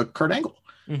a Kurt Angle.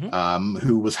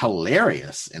 who was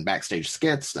hilarious in backstage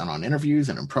skits and on interviews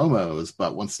and in promos.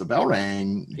 But once the bell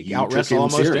rang, he could out-wrestle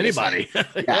almost anybody.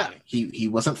 He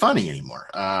wasn't funny anymore.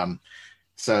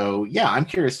 So yeah, I'm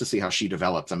curious to see how she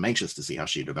develops. I'm anxious to see how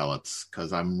she develops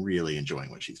because I'm really enjoying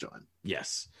what she's doing.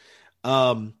 Yes.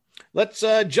 Let's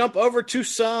jump over to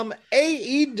some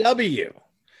AEW,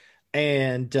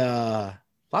 and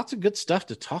lots of good stuff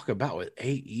to talk about with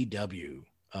AEW.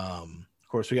 Of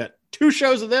course, we got 2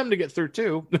 shows of them to get through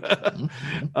too.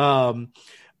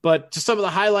 But to some of the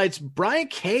highlights, Brian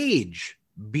Cage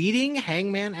beating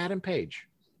Hangman Adam Page.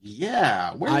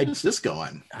 Yeah, where is this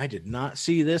going? I did not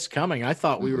see this coming. I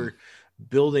thought we were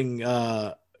building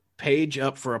Page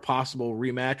up for a possible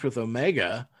rematch with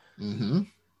Omega,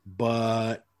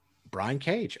 but Brian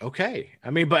Cage, okay.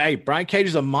 I mean, but hey, Brian Cage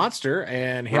is a monster,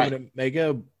 and him and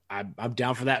Omega, I'm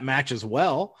down for that match as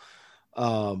well.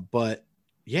 But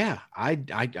yeah, I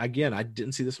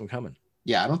didn't see this one coming.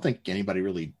 Yeah, I don't think anybody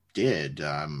really did.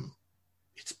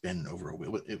 It's been over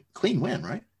a clean win,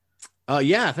 right?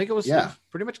 Yeah, I think it was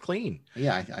pretty much clean.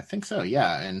 Yeah, I think so.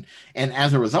 Yeah, and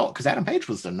as a result, because Adam Page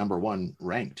was the number 1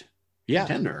 ranked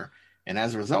contender, and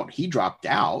as a result, he dropped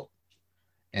out,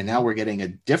 and now we're getting a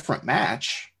different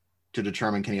match to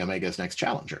determine Kenny Omega's next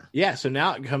challenger. Yeah, so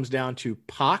now it comes down to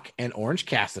Pac and Orange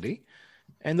Cassidy,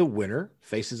 and the winner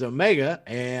faces Omega,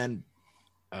 and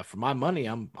for my money,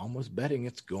 I'm almost betting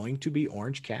it's going to be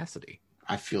Orange Cassidy.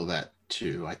 I feel that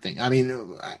too.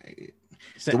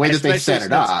 The way that they set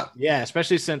it up. Yeah,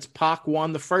 especially since Pac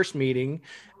won the first meeting,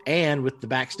 and with the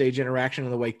backstage interaction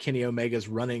and the way Kenny Omega's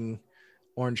running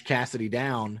Orange Cassidy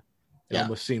down, it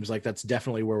almost seems like that's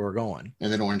definitely where we're going. And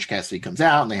then Orange Cassidy comes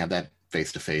out, and they have that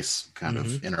face-to-face kind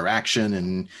of interaction.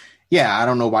 And yeah, I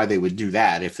don't know why they would do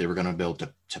that if they were going to build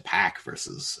to Pac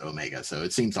versus Omega. So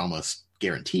it seems almost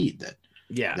guaranteed that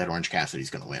Orange Cassidy's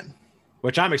going to win.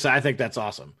 Which I'm excited. I think that's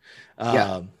awesome.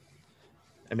 And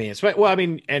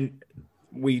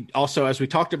we also, as we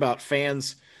talked about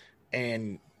fans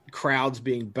and crowds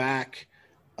being back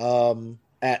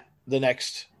at the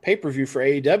next pay-per-view for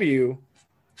AEW,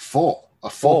 a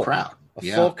full crowd,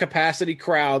 full capacity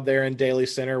crowd there in Daly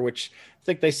Center, which I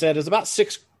think they said is about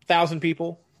 6,000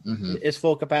 people is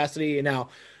full capacity. And now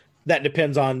that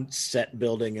depends on set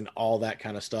building and all that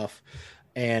kind of stuff,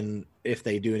 and if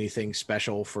they do anything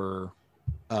special for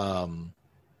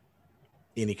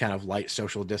any kind of light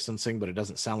social distancing, but it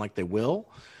doesn't sound like they will.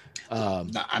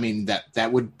 I mean,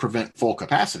 that would prevent full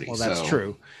capacity. Well, that's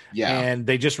true. Yeah. And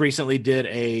they just recently did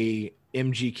a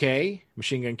MGK,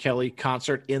 Machine Gun Kelly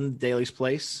concert in Daly's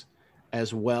Place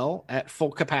as well at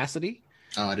full capacity.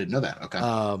 Oh, I didn't know that. Okay.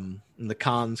 And the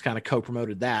Cons kind of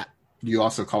co-promoted that. You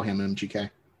also call him MGK?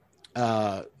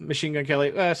 Machine Gun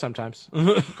Kelly, sometimes.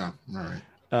 Okay. All right.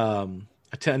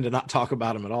 I tend to not talk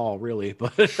about him at all, really,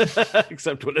 but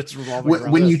except when it's revolving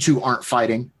around when this. you two aren't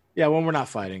fighting. Yeah, when we're not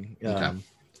fighting. Okay.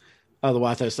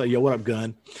 Otherwise, I say, "Yo, what up,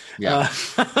 gun?" Yeah.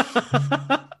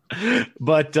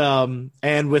 But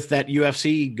and with that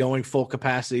UFC going full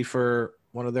capacity for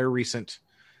one of their recent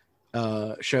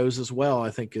shows as well,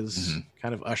 I think is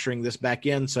kind of ushering this back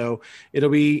in. So it'll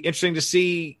be interesting to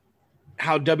see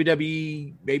how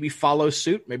WWE maybe follows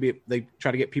suit. Maybe they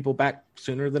try to get people back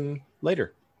sooner than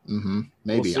later.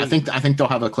 Maybe. We'll I think they'll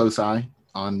have a close eye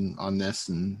on this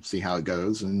and see how it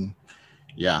goes. And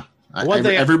yeah,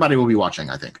 everybody will be watching,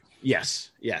 I think.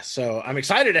 Yes. So I'm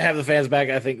excited to have the fans back.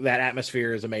 I think that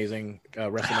atmosphere is amazing.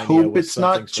 WrestleMania. I hope it's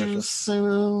not too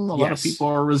soon. A lot of people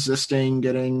are resisting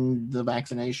getting the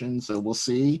vaccination, so we'll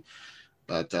see.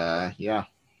 But yeah.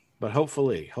 But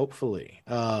hopefully.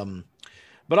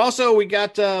 But also we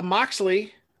got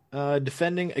Moxley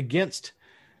defending against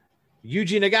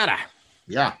Yuji Nagata.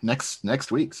 Yeah,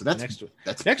 next week. So that's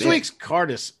next week's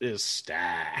card is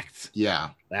stacked.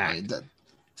 Yeah.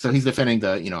 So he's defending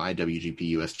the IWGP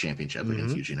US Championship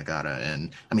against Yuji Nagata,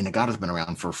 and I mean Nagata's been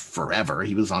around for forever.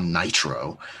 He was on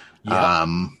Nitro,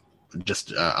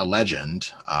 just a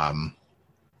legend.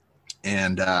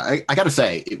 And I got to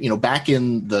say, back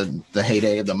in the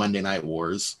heyday of the Monday Night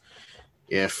Wars,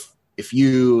 if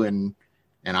you and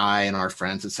I and our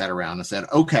friends had sat around and said,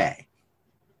 okay,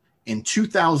 in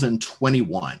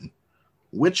 2021,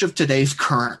 which of today's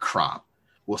current crop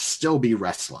will still be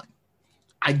wrestling?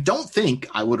 I don't think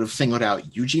I would have singled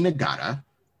out Yuji Nagata,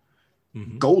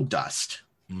 Goldust,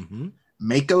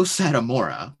 Mako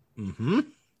Satomura,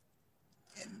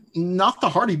 not the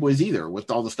Hardy Boys either,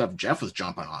 with all the stuff Jeff was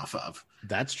jumping off of.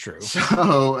 That's true.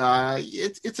 So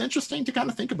it's interesting to kind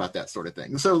of think about that sort of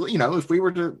thing. So, if we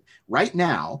were to, right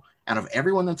now, out of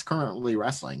everyone that's currently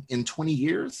wrestling, in 20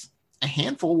 years, a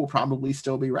handful will probably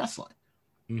still be wrestling.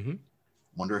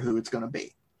 Wonder who it's going to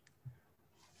be.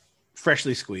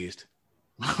 freshly squeezed.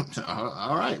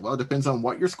 All right. Well, it depends on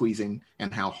what you're squeezing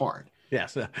and how hard.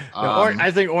 Yes.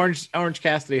 I think Orange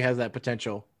Cassidy has that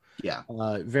potential. Yeah.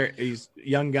 He's a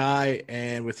young guy,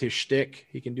 and with his shtick,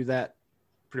 he can do that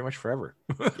pretty much forever.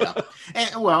 Yeah.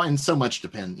 And so much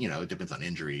depends on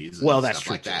injuries. And well, that's stuff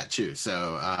true like that too.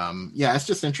 So, it's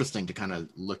just interesting to kind of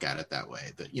look at it that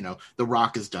way. That The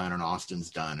Rock is done, and Austin's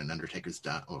done, and Undertaker's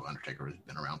done. Well, Undertaker has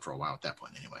been around for a while at that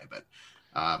point, anyway.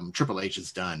 But Triple H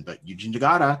is done, but Yuji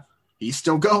Nagata, he's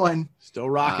still going, still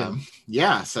rocking.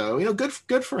 So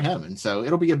good for him. And so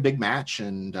it'll be a big match,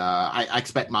 and I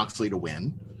expect Moxley to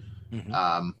win.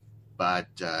 Mm-hmm. But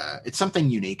it's something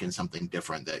unique and something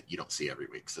different that you don't see every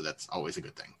week. So that's always a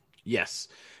good thing. Yes.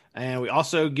 And we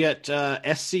also get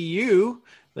SCU.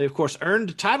 They, of course, earned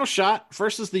a title shot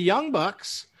versus the Young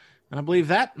Bucks. And I believe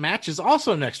that match is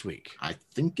also next week. I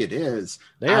think it is.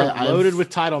 They are loaded with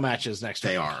title matches next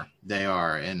week. They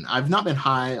are. And I've not been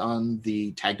high on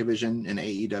the tag division in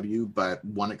AEW, but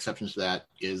one exception to that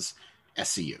is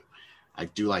SCU. I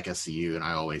do like SCU, and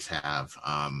I always have.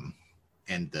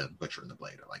 And the Butcher and the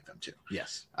Blade, I like them too.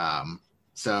 Yes.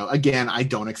 So again, I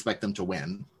don't expect them to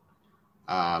win,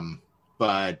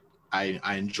 but I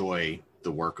enjoy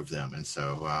the work of them, and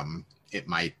so it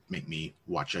might make me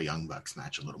watch a Young Bucks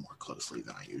match a little more closely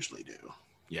than I usually do.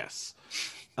 Yes.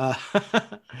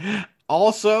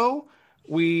 Also,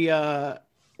 we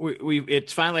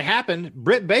it's finally happened.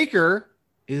 Britt Baker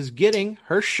is getting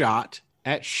her shot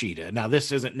at Sheeta. Now,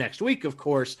 this isn't next week, of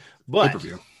course, but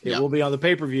it will be on the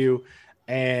pay-per-view.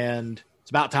 And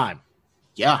it's about time.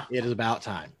 Yeah. It is about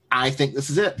time. I think this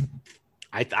is it.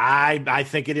 I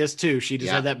think it is too. She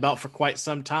just had that belt for quite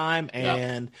some time.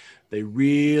 And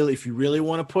if you really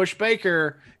want to push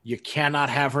Baker, you cannot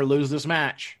have her lose this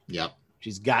match. Yep.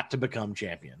 She's got to become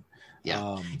champion.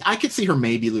 Yeah. I could see her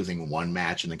maybe losing one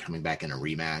match and then coming back in a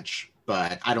rematch,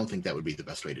 but I don't think that would be the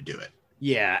best way to do it.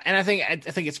 Yeah. And I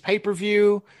think it's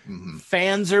pay-per-view. Mm-hmm.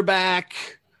 Fans are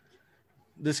back.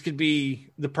 This could be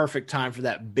the perfect time for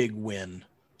that big win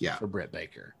for Britt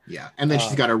Baker. Yeah. And then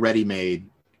she's got a ready-made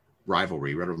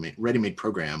rivalry, ready-made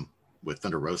program with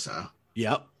Thunder Rosa.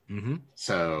 Yep. Mm-hmm.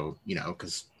 So,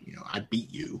 because, I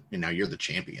beat you and now you're the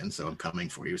champion, so I'm coming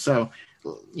for you. So,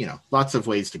 lots of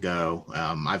ways to go.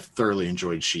 I've thoroughly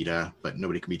enjoyed Sheeta, but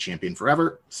nobody can be champion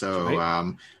forever. So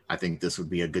I think this would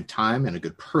be a good time and a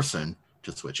good person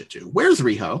to switch it to. Where's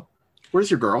Riho? Where's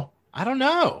your girl? I don't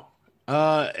know.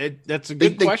 That's a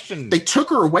good question. They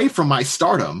took her away from my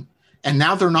Stardom, and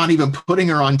now they're not even putting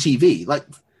her on TV. Like,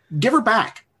 give her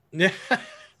back. Yeah,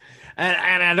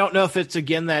 and I don't know if it's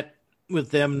again that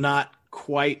with them not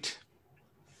quite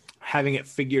having it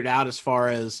figured out as far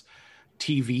as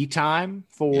TV time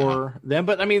for them.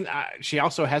 But I mean, she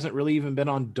also hasn't really even been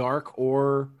on Dark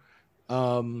or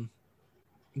the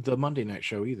Monday Night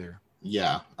Show either.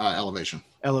 Yeah, Elevation.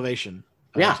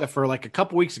 Yeah, except for like a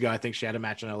couple weeks ago, I think she had a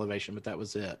match on Elevation, but that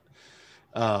was it.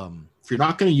 If you're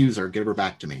not going to use her, give her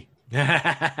back to me.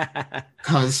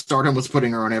 Because Stardom was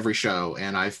putting her on every show,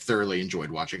 and I thoroughly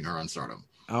enjoyed watching her on Stardom.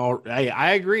 Oh, hey,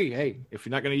 I agree. Hey, if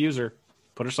you're not going to use her,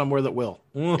 put her somewhere that will.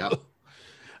 Yep.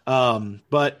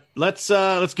 But let's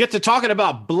get to talking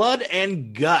about Blood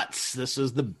and Guts. This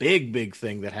is the big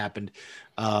thing that happened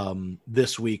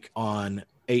this week on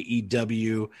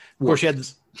AEW. Of course, you had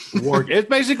this it's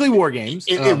basically War Games.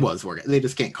 It was War Games. They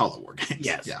just can't call it War Games.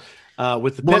 Yes. Yeah.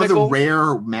 With the one Pinnacle, of the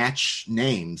rare match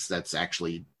names that's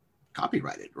actually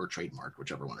copyrighted or trademarked,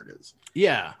 whichever one it is.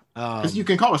 Yeah. Because you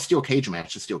can call a steel cage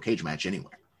match a steel cage match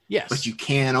anywhere. Yes. But you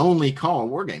can only call a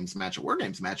War Games match a War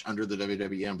Games match under the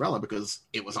WWE umbrella because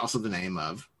it was also the name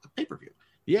of a pay-per-view.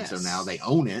 Yes. And so now they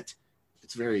own it.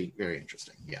 It's very, very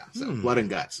interesting. Yeah. So Blood and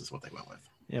Guts is what they went with.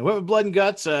 Yeah, went with Blood and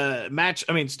Guts. Match,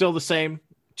 I mean, still the same.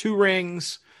 2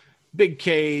 rings, big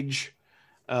cage,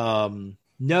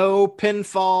 no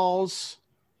pinfalls.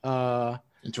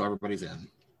 Until everybody's in.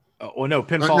 No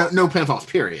pinfalls. No pinfalls,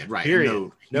 period. Right.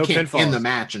 Period. No pinfalls. In the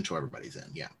match until everybody's in.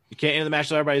 Yeah. You can't end the match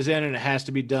until everybody's in, and it has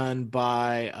to be done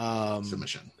by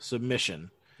submission.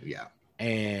 Yeah.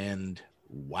 And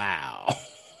wow.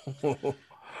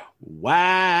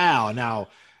 Wow. Now,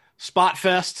 Spot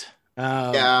Fest.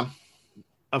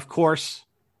 Of course,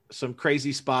 some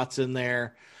crazy spots in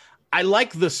there. I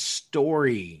like the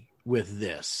story with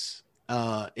this.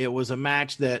 It was a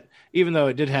match that, even though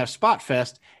it did have Spot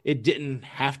Fest, it didn't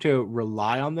have to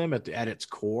rely on them at its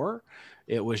core.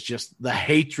 It was just the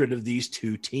hatred of these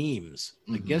two teams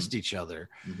against each other.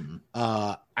 Mm-hmm.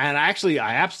 And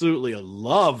I absolutely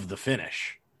love the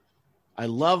finish. I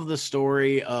love the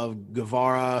story of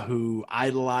Guevara, who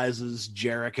idolizes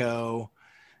Jericho.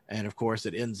 And of course,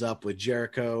 it ends up with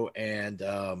Jericho and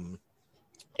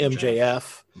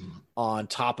MJF on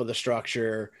top of the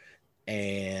structure,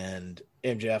 and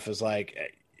MJF is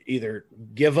like, either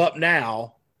give up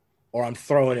now or I'm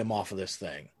throwing him off of this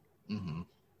thing. Mm-hmm.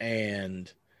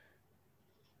 And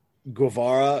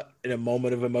Guevara, in a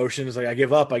moment of emotion, is like, I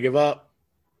give up.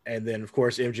 And then, of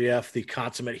course, MJF, the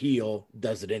consummate heel,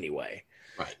 does it anyway.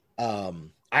 Right. I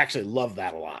actually love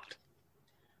that a lot.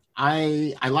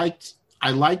 I liked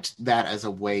that as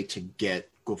a way to get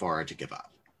Guevara to give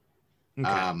up.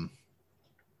 Okay.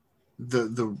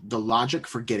 The logic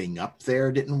for getting up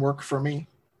there didn't work for me.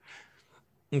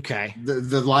 Okay.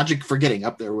 The logic for getting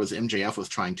up there was MJF was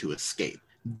trying to escape.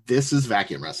 This is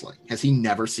Vacuum Wrestling. Has he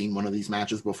never seen one of these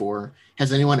matches before?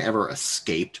 Has anyone ever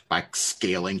escaped by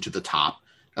scaling to the top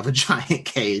of a giant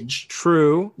cage?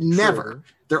 True. Never. True.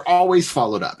 They're always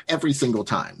followed up every single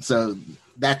time. So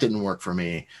that didn't work for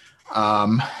me.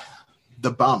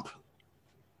 The bump.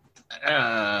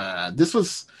 This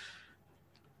was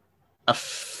a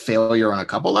failure on a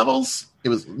couple levels. It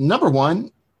was, number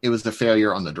one, it was the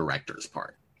failure on the director's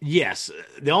part. Yes.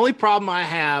 The only problem I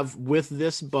have with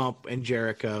this bump in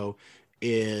Jericho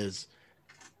is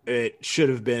it should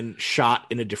have been shot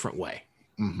in a different way.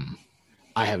 Mm-hmm.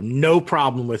 I have no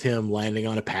problem with him landing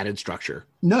on a padded structure.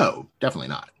 No, definitely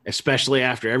not. Especially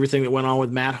after everything that went on with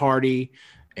Matt Hardy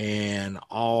and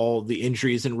all the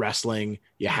injuries in wrestling.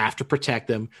 You have to protect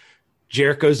them.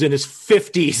 Jericho's in his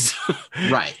 50s.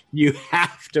 Right. You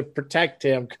have to protect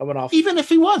him coming off. Even if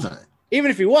he wasn't.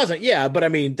 Yeah. But I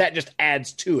mean, that just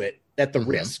adds to it that the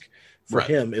risk for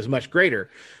him is much greater.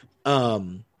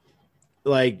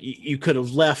 Like you could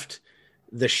have left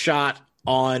the shot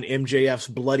on MJF's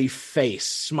bloody face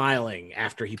smiling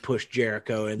after he pushed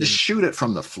Jericho and just shoot it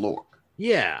from the floor.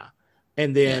 Yeah.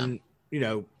 And then,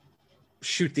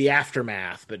 shoot the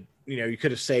aftermath, but you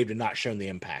could have saved and not shown the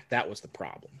impact. That was the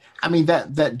problem. I mean,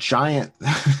 that giant,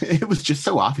 it was just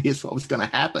so obvious what was going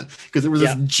to happen because there was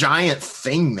this giant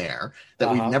thing there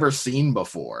that we've never seen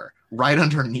before right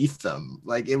underneath them.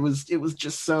 Like it was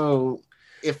just so,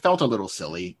 it felt a little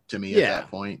silly to me at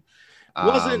that point.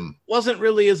 Wasn't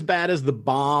really as bad as the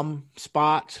bomb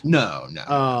spot.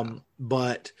 No.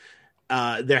 But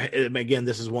there again,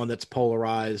 this is one that's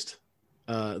polarized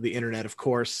the internet, of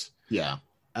course. Yeah.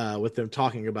 With them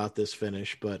talking about this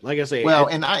finish, but like I say, well,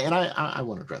 I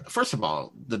want to address that. First of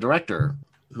all, the director,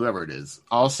 whoever it is,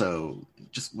 also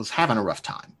just was having a rough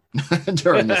time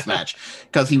during this match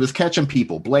because he was catching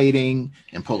people blading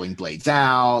and pulling blades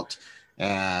out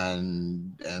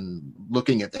and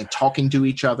looking at and talking to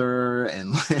each other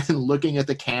and looking at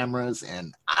the cameras,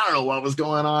 and I don't know what was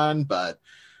going on, but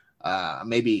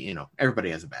maybe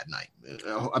everybody has a bad night,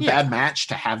 bad match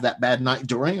to have that bad night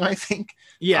during, I think.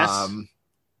 Yes.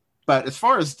 But as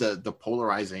far as the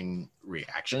polarizing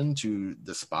reaction to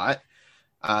the spot,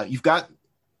 you've got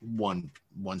one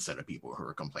set of people who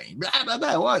are complaining. Blah, blah,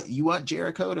 blah, what? You want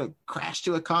Jericho to crash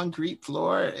to a concrete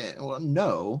floor? Well,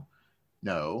 no,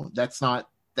 that's not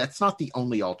the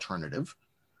only alternative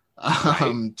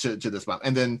to this bump.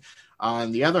 And then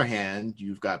on the other hand,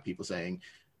 you've got people saying,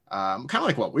 kind of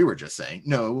like what we were just saying.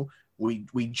 No,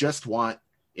 we just want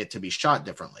it to be shot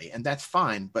differently, and that's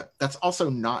fine, but that's also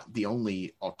not the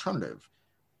only alternative.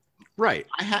 Right.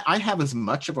 I have as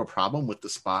much of a problem with the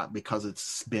spot because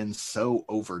it's been so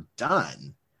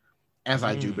overdone as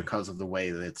I do because of the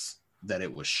way that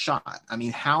it was shot. I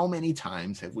mean, how many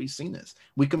times have we seen this?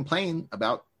 We complain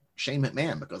about Shane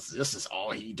McMahon because this is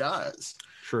all he does.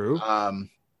 True.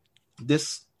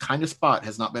 This kind of spot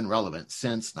has not been relevant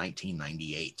since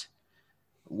 1998.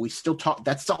 We still talk.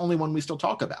 That's the only one we still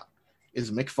talk about. Is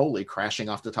Mick Foley crashing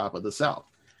off the top of the cell.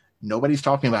 Nobody's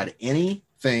talking about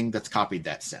anything that's copied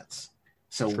that since.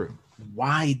 So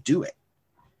why do it?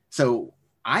 So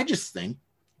I just think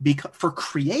for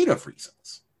creative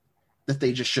reasons that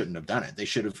they just shouldn't have done it. They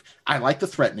should have. I like the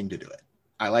threatening to do it.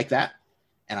 I like that.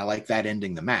 And I like that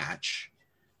ending the match.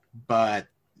 But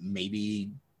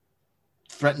maybe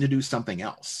threaten to do something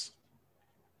else.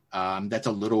 That's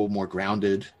a little more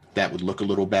grounded. That would look a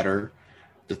little better.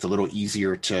 That's a little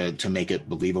easier to make it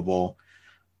believable.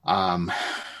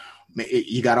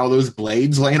 You got all those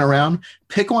blades laying around.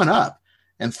 Pick one up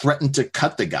and threaten to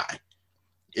cut the guy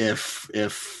if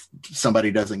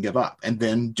somebody doesn't give up, and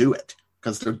then do it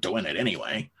because they're doing it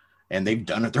anyway, and they've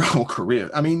done it their whole career.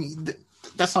 I mean,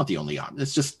 that's not the only option.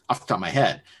 It's just off the top of my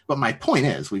head. But my point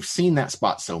is, we've seen that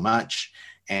spot so much,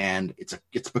 and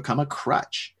it's become a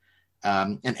crutch.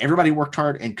 And everybody worked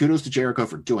hard, and kudos to Jericho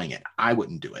for doing it. I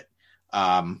wouldn't do it.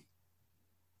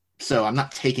 So I'm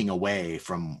not taking away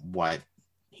from what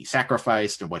he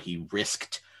sacrificed and what he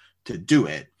risked to do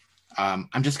it. I'm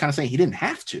just kind of saying he didn't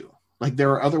have to. Like,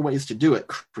 there are other ways to do it,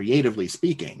 creatively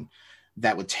speaking,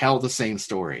 that would tell the same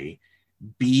story,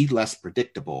 be less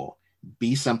predictable,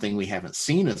 be something we haven't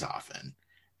seen as often,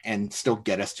 and still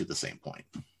get us to the same point.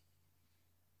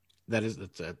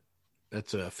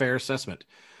 That's a fair assessment.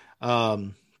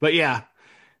 But yeah,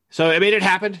 so I mean, it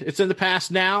happened. It's in the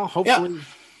past now. Hopefully,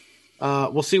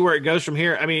 we'll see where it goes from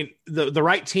here. I mean, the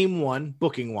right team won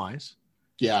booking wise.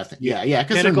 Yeah, I think, yeah.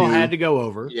 Because Pinnacle had to go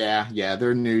over. Yeah,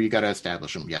 they're new. You got to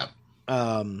establish them. Yeah.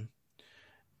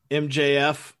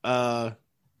 MJF,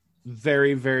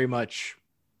 very, very much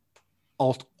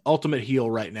ultimate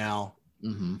heel right now.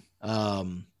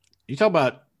 Mm-hmm. You talk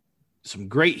about some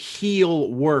great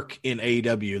heel work in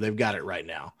AEW. They've got it right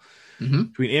now. Mm-hmm.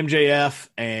 Between MJF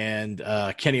and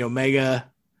Kenny Omega,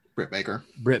 Britt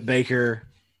Baker,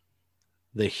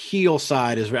 the heel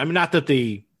side is. I mean, not that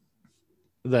the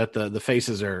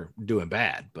faces are doing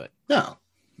bad, but no,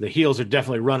 the heels are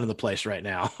definitely running the place right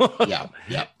now.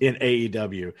 yeah. In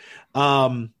AEW.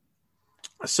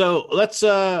 So let's.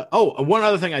 One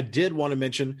other thing I did want to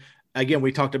mention. Again,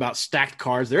 we talked about stacked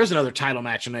cards. There's another title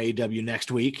match in AEW next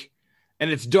week,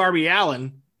 and it's Darby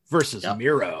Allin versus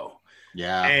Miro.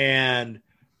 Yeah. And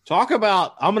talk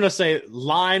about, I'm going to say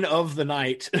line of the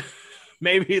night,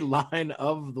 maybe line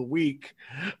of the week,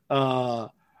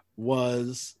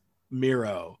 was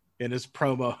Miro in his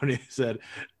promo. And he said,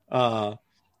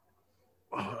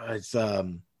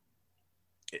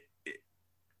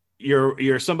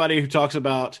 you're somebody who talks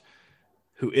about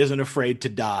who isn't afraid to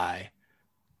die.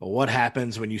 But what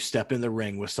happens when you step in the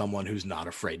ring with someone who's not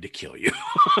afraid to kill you?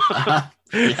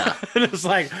 Yeah. And it's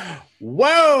like,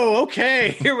 whoa, okay,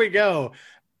 here we go.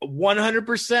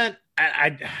 100%.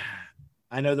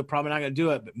 I know they're probably not going to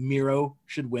do it, but Miro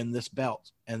should win this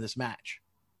belt and this match.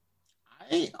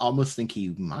 I almost think he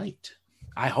might.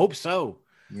 I hope so.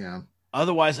 Yeah.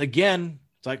 Otherwise, again,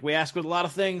 it's like we ask with a lot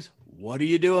of things, what are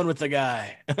you doing with the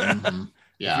guy? Mm-hmm.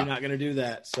 Yeah. If you're not going to do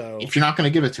that. So if you're not going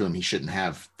to give it to him, he shouldn't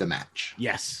have the match.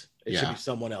 Yes. It should be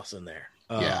someone else in there.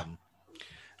 Yeah.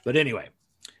 But anyway,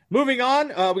 moving on,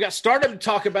 we got Stardom to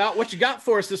talk about. What you got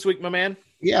for us this week, my man?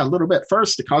 Yeah, a little bit.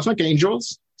 First, the Cosmic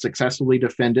Angels successfully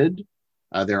defended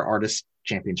their artist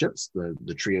championships,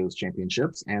 the trios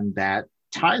championships, and that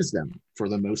ties them for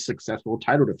the most successful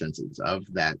title defenses of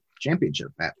that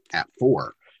championship at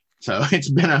 4. So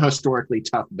it's been a historically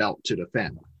tough belt to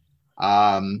defend.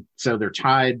 So they're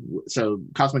tied. So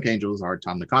Cosmic Angels are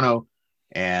Tam Nakano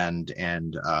and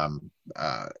Unagi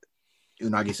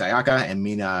Sayaka and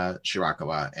Mina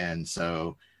Shirakawa. And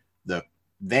so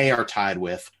they are tied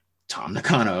with Tam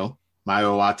Nakano,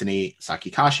 Mayu Iwatani, Saki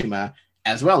Kashima,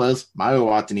 as well as Mayu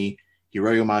Iwatani,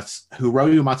 Hiroyu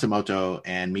Matsumoto,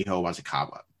 and Miho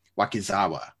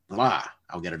Wakizawa. Blah,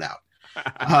 I'll get it out.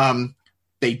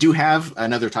 They do have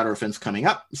another title defense coming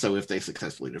up, so if they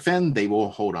successfully defend, they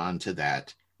will hold on to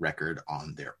that record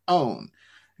on their own.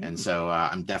 And so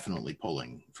I'm definitely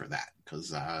pulling for that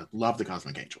because I love the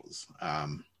Cosmic Angels.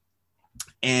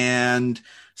 And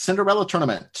Cinderella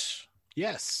Tournament.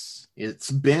 Yes. It's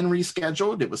been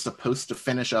rescheduled. It was supposed to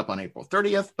finish up on April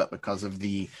 30th, but because of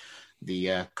the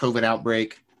COVID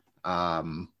outbreak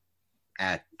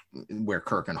at where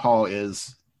Korakuen Hall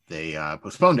is, they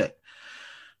postponed it.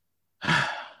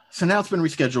 So now it's been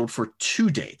rescheduled for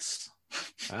 2 dates.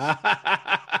 So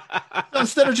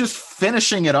instead of just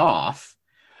finishing it off,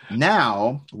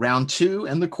 now round 2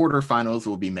 and the quarterfinals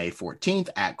will be May 14th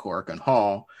at Korakuen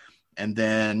Hall. And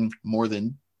then more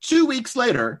than 2 weeks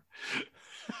later,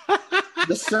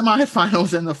 the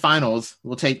semifinals and the finals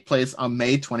will take place on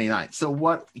May 29th. So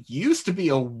what used to be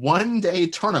a 1-day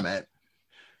tournament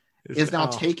is now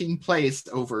taking place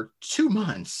over 2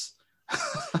 months.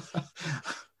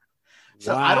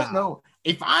 So wow. I don't know.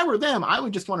 If I were them, I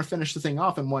would just want to finish the thing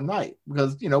off in one night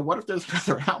because, what if there's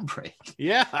another outbreak?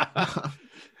 Yeah.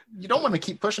 You don't want to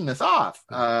keep pushing this off.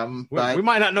 But we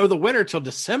might not know the winner till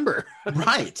December.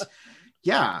 Right.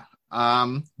 Yeah.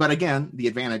 But again, the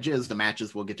advantage is the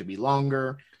matches will get to be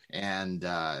longer. And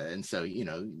so,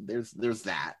 there's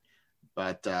that.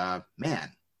 But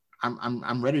man,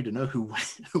 I'm ready to know who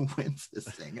wins this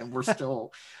thing. And we're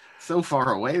still so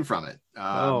far away from it.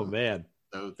 Oh man.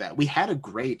 So that we had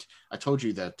I told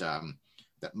you that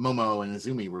that Momo and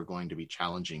Azumi were going to be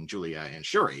challenging Julia and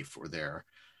Shuri for their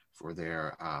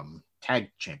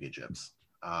tag championships,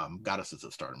 Goddesses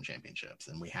of Stardom championships,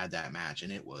 and we had that match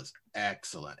and it was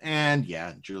excellent. And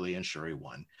yeah, Julia and Shuri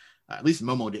won. At least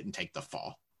Momo didn't take the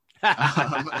fall.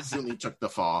 Azumi took the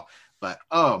fall, but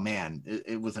oh man,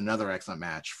 it was another excellent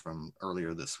match from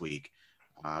earlier this week.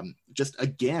 Just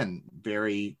again,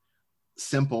 very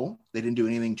simple. They didn't do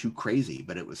anything too crazy,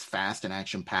 but it was fast and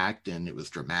action packed, and it was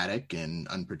dramatic and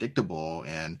unpredictable,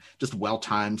 and just well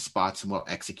timed spots and well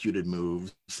executed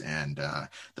moves. And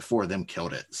the four of them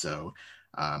killed it. So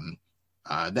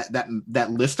that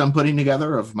list I'm putting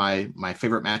together of my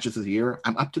favorite matches of the year,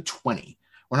 I'm up to 20.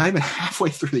 We're not even halfway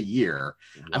through the year.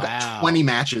 Wow. I've got 20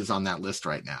 matches on that list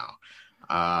right now.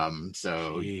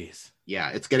 So jeez. Yeah,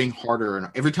 it's getting harder. And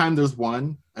every time there's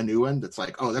a new one that's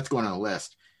like, oh, that's going on the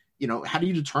list. You know, how do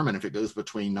you determine if it goes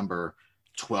between number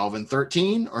 12 and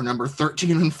 13 or number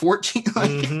 13 and 14?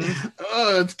 Like,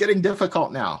 it's getting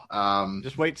difficult now.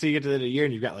 Just wait till you get to the end of the year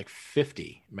and you've got like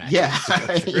 50 matches. Yeah.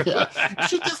 It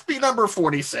should just be number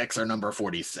 46 or number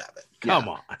 47. Come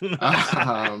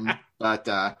on.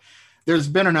 But there's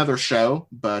been another show,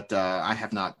 but I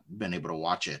have not been able to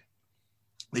watch it.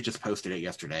 They just posted it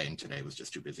yesterday, and today was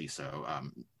just too busy. So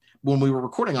when we were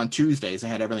recording on Tuesdays, they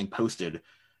had everything posted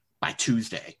by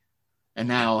Tuesday. And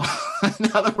now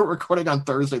that we're recording on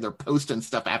Thursday, they're posting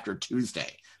stuff after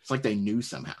Tuesday. It's like they knew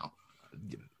somehow.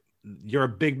 You're a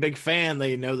big fan.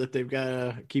 They know that they've got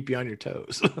to keep you on your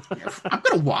toes. I'm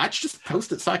going to watch. Just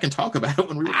post it so I can talk about it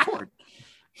when we record.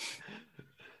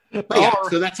 But yeah,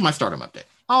 so that's my Stardom update.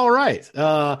 All right.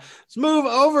 Let's move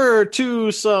over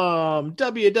to some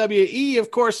WWE.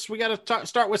 Of course, we got to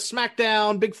start with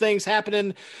SmackDown. Big things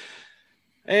happening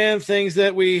and things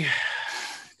that we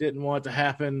didn't want to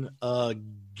happen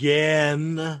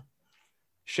again.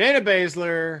 Shayna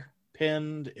Baszler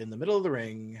pinned in the middle of the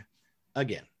ring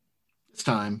again. This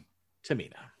time.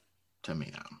 Tamina.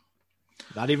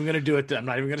 Not even going to do it. I'm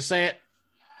not even going to say it.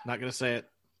 Not going to say it.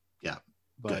 Yeah.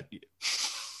 But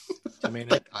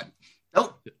Tamina.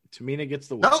 Nope. Tamina gets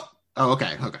the win. Nope. Oh,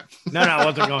 okay. No, I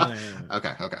wasn't going there.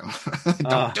 Okay.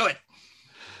 Don't do it.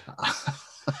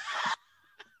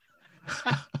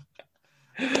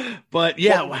 But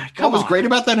yeah, what was great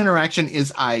about that interaction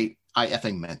is I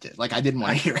effing meant it. Like, I didn't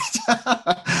want to hear it.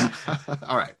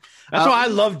 All right. That's why I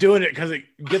love doing it, because it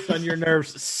gets on your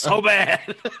nerves so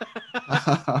bad.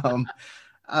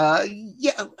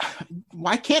 Yeah.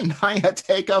 Why can't Nia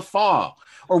take a fall?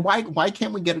 Or why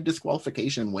can't we get a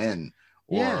disqualification win?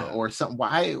 Or something?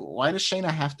 Why does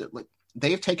Shayna have to, like,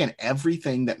 they have taken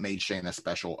everything that made Shayna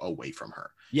special away from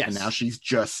her. Yes. And now she's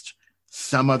just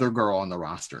some other girl on the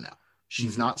roster now.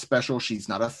 She's not special. She's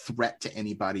not a threat to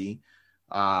anybody.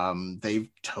 They've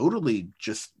totally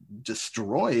just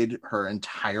destroyed her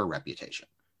entire reputation.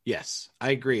 Yes,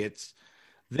 I agree.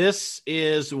 This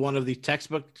is one of the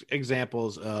textbook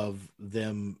examples of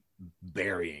them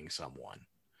burying someone.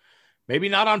 Maybe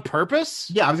not on purpose.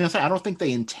 Yeah, I was going to say, I don't think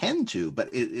they intend to, but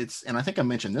it's, and I think I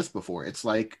mentioned this before, it's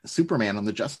like Superman on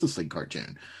the Justice League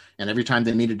cartoon. And every time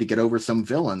they needed to get over some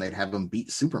villain, they'd have him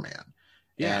beat Superman.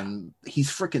 Yeah. And he's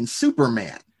freaking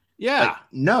Superman. Yeah. Like,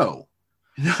 no,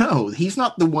 he's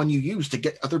not the one you use to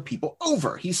get other people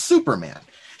over. He's Superman.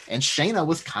 And Shayna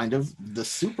was kind of the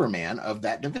Superman of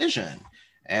that division.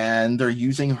 And they're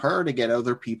using her to get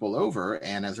other people over.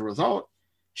 And as a result,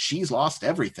 she's lost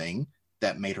everything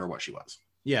that made her what she was.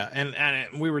 Yeah,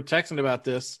 and we were texting about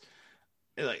this.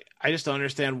 Like, I just don't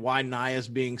understand why Nia's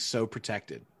being so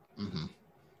protected. Mm-hmm.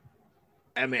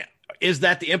 I mean, is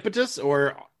that the impetus,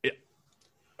 or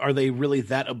are they really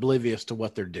that oblivious to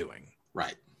what they're doing?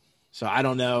 Right. So I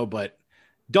don't know, but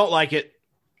don't like it.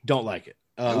 Don't like it.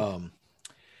 Nope.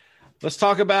 Let's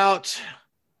talk about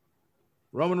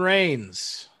Roman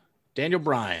Reigns, Daniel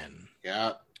Bryan.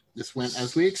 Yeah. This went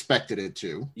as we expected it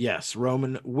to. Yes,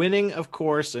 Roman winning, of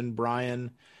course, and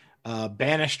Bryan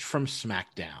banished from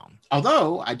SmackDown.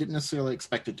 Although I didn't necessarily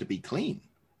expect it to be clean.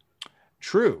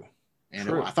 True.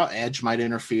 And I thought Edge might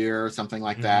interfere or something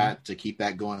like that to keep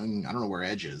that going. I don't know where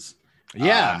Edge is.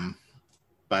 Yeah.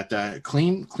 But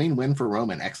clean win for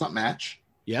Roman. Excellent match.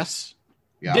 Yes.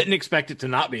 Yeah. Didn't expect it to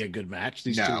not be a good match.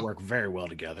 These two work very well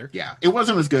together. Yeah. It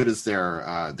wasn't as good as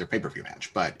their pay-per-view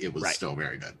match, but it was still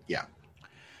very good. Yeah.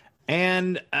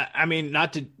 And I mean,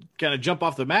 not to kind of jump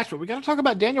off the match, but we got to talk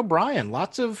about Daniel Bryan.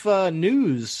 Lots of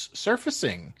news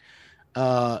surfacing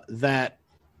that,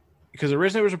 because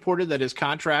originally it was reported that his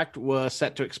contract was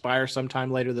set to expire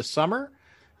sometime later this summer.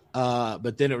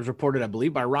 But then it was reported, I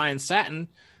believe, by Ryan Satin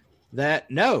that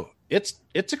no, it's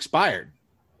expired.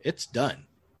 It's done.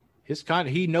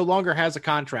 He no longer has a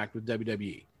contract with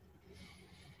WWE.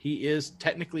 He is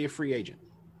technically a free agent.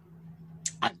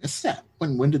 I missed that.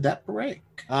 When did that break?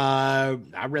 I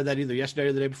read that either yesterday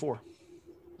or the day before.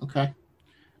 Okay.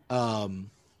 But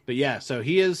yeah, so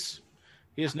he is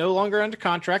no longer under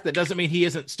contract. That doesn't mean he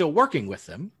isn't still working with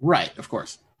them. Right, of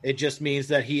course. It just means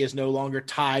that he is no longer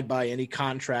tied by any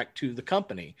contract to the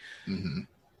company. Mm-hmm.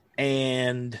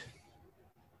 And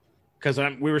because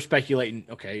we were speculating,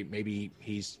 okay, maybe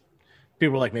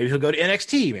people were like, maybe he'll go to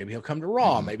NXT, maybe he'll come to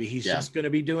Raw, maybe he's just going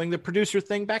to be doing the producer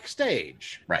thing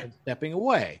backstage, right, and stepping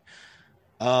away.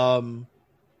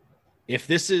 If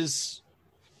this is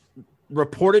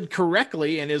reported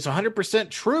correctly and is 100%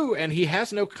 true, and he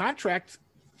has no contract,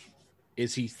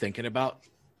 is he thinking about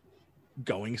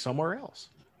going somewhere else?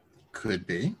 Could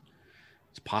be.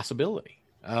 It's a possibility.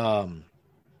 And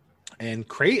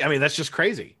crazy. I mean, that's just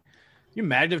crazy. You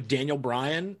imagine if Daniel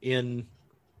Bryan in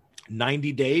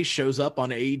 90 days shows up on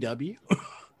AEW?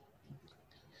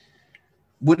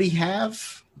 Would he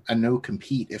have a no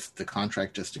compete if the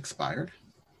contract just expired?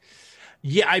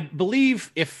 Yeah, I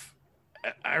believe, if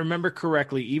I remember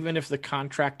correctly, even if the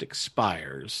contract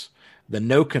expires, the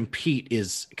no compete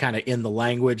is kind of in the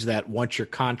language that once your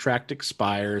contract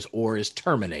expires or is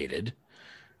terminated,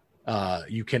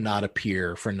 you cannot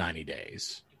appear for 90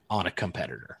 days on a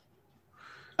competitor.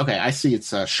 Okay, I see.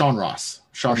 It's Sean Ross.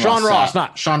 Sean Ross,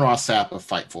 not Sean Ross Sapp of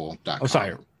Fightful.com. Oh,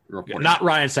 sorry. Not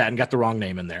Ryan Satin. Got the wrong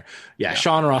name in there. Yeah.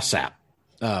 Sean Ross Sapp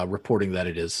reporting that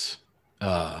it is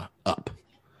up.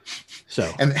 So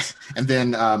and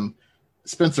then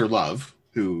Spencer Love,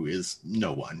 who is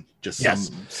no one, just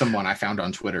someone I found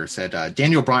on Twitter, said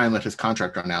Daniel Bryan let his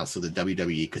contract run out so the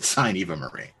WWE could sign Eva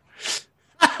Marie.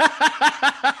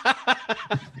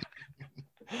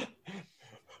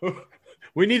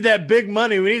 We need that big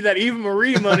money. We need that Eva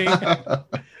Marie money. Got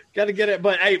to get it.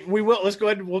 But hey, let's go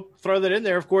ahead and we'll throw that in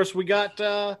there. Of course, we got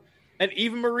an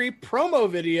Eva Marie promo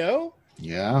video.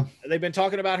 Yeah. They've been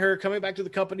talking about her coming back to the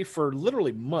company for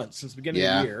literally months, since the beginning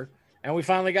of the year. And we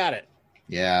finally got it.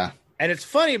 Yeah. And it's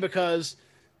funny because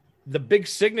the big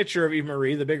signature of Eva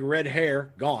Marie, the big red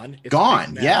hair, gone. It's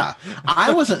gone. Yeah.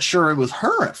 I wasn't sure it was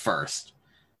her at first.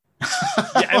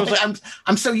 Yeah, it was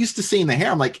I'm so used to seeing the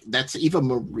hair. I'm like, that's Eva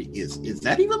Marie. Is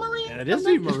that Eva Marie? And it is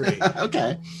Eva Marie.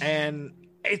 Okay. And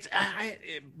it's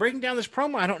breaking down this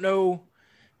promo. I don't know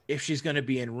if she's going to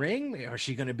be in ring, or is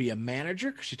she going to be a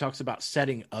manager? Because she talks about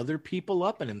setting other people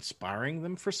up and inspiring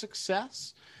them for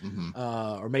success. Mm-hmm.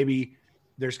 Or maybe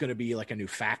there's going to be like a new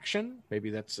faction.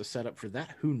 Maybe that's a setup for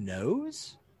that. Who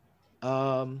knows?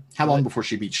 How long before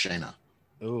she beats Shayna?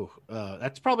 Oh,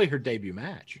 that's probably her debut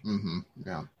match. Mm-hmm.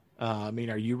 Yeah. I mean,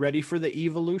 are you ready for the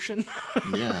evolution?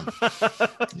 Yeah.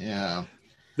 Yeah.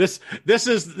 This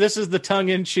is the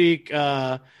tongue-in-cheek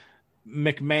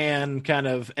McMahon kind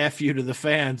of F you to the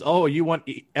fans. Oh, you want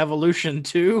evolution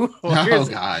too? Well,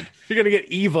 God. You're going to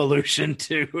get evolution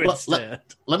too instead.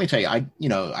 Let me tell you,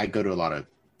 I go to a lot of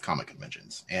comic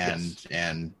conventions,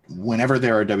 and whenever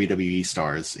there are WWE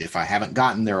stars, if I haven't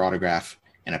gotten their autograph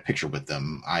and a picture with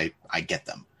them, I get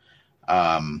them.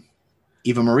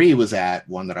 Eva Marie was at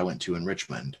one that I went to in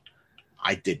Richmond.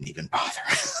 I didn't even bother.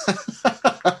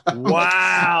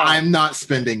 Wow. I'm not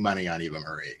spending money on Eva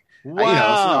Marie.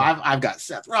 Wow. So I've got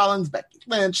Seth Rollins, Becky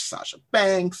Lynch, Sasha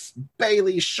Banks,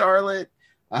 Bayley, Charlotte.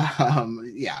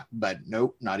 But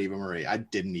nope, not Eva Marie. I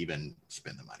didn't even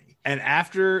spend the money. And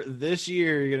after this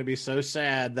year, you're going to be so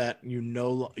sad that you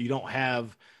don't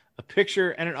have a picture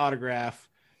and an autograph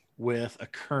with a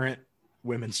current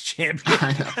women's champion.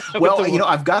 Well,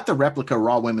 I've got the replica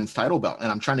Raw women's title belt,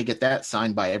 and I'm trying to get that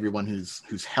signed by everyone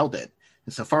who's held it.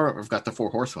 And so far, I've got the 4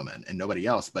 horsewomen and nobody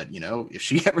else. But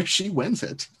if she wins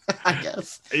it, I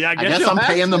guess. Yeah, I guess I'm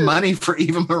paying the money for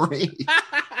Eva Marie.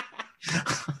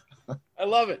 I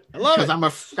love it. Because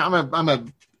I'm a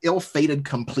ill-fated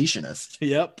completionist.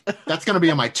 Yep. That's going to be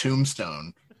on my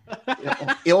tombstone.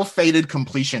 Ill-fated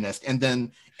completionist, and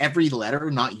then every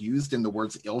letter not used in the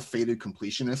words ill-fated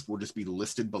completionist will just be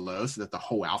listed below, so that the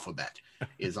whole alphabet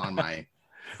is on my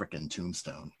freaking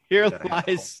tombstone. Here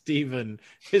lies Steven.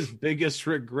 His biggest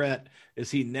regret is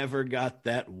he never got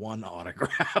that one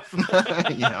autograph.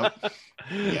 Yeah.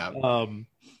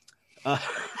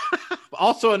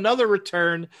 Also, another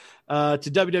return to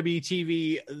WWE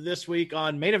TV this week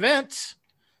on Main Event,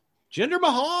 Jinder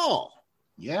Mahal.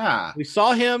 Yeah. We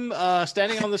saw him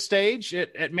standing on the stage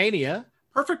at Mania.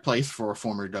 Perfect place for a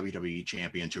former WWE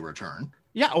champion to return.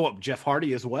 Yeah. Oh, Jeff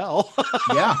Hardy as well.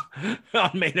 Yeah.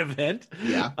 On Main Event.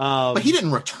 Yeah. But he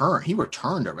didn't return. He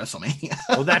returned at WrestleMania.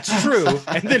 Oh, that's true.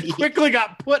 And then quickly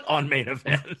got put on Main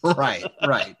Event. Right.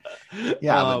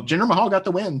 Yeah. But Jinder Mahal got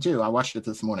the win too. I watched it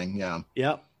this morning. Yeah.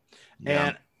 Yep.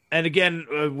 Yeah. And again,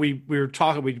 we were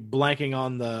blanking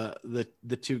on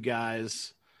the two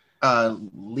guys.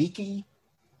 Leaky.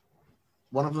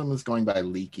 One of them is going by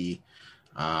Leaky.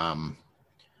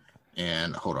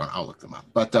 And hold on, I'll look them up.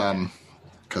 But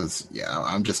because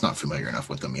I'm just not familiar enough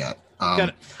with them yet.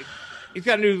 He's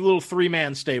got a new little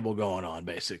 3-man stable going on,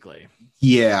 basically.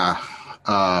 Yeah.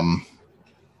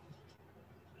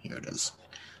 Here it is.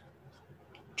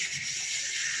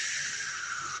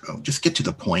 Oh, just get to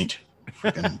the point,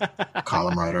 freaking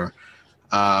column writer.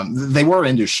 They were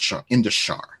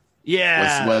Indishar.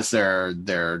 Yeah. Was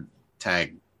their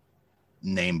tag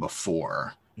name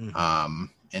before. Mhm.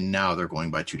 And now they're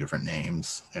going by two different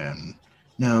names. And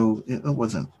no, it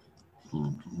wasn't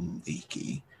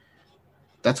Leaky.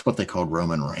 That's what they called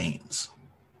Roman Reigns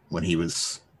when he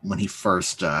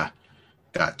first got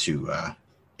to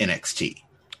NXT.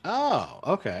 Oh,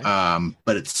 okay.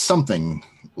 But it's something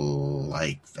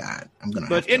like that.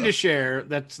 But Indishare,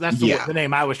 that's the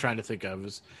name I was trying to think of.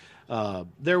 Is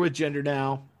they're with Jinder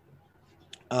now.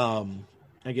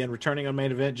 Again, returning on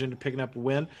main event, Jinder picking up a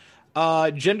win.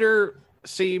 Jinder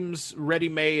seems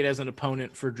ready-made as an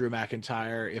opponent for Drew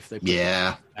McIntyre if they put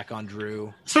the back on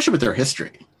Drew, especially with their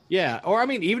history. Yeah, or I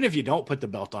mean, even if you don't put the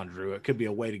belt on Drew, it could be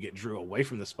a way to get Drew away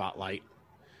from the spotlight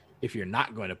if you're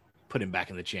not going to put him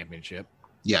back in the championship.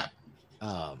 Yeah.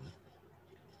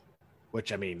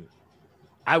 Which, I mean,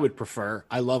 I would prefer.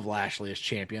 I love Lashley as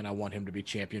champion. I want him to be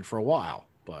champion for a while,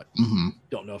 but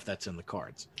don't know if that's in the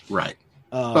cards. Right.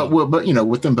 But you know,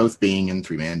 with them both being in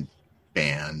 3-man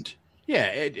band. Yeah,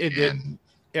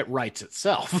 it writes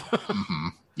itself.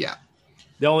 Yeah.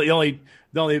 The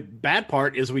only bad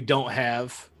part is we don't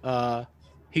have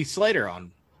Heath Slater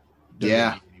on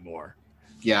WWE anymore.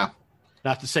 Yeah.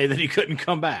 Not to say that he couldn't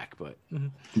come back, but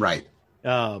right.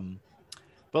 But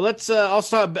let's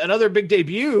also have another big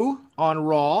debut on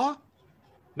Raw,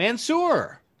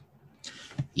 Mansoor.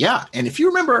 Yeah, and if you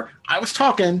remember, I was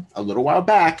talking a little while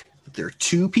back. There are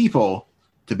two people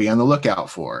to be on the lookout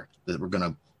for that were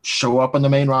going to show up on the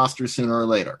main roster sooner or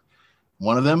later.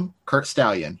 One of them, Kurt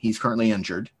Stallion. He's currently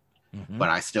injured, but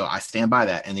I stand by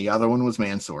that. And the other one was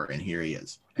Mansoor, and here he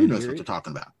is. Who knows what they're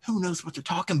talking about? Who knows what they're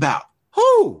talking about?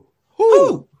 Who?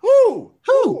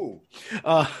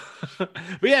 But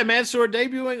yeah, Mansoor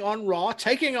debuting on Raw,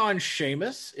 taking on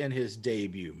Sheamus in his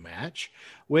debut match,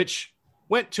 which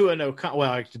went to a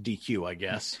DQ, I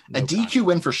guess. DQ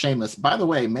win for Sheamus. By the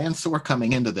way, Mansoor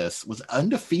coming into this was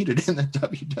undefeated in the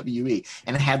WWE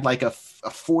and had like a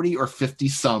 40 or 50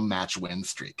 some match win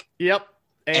streak. Yep.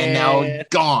 And now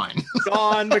gone.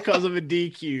 Gone because of a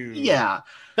DQ. Yeah.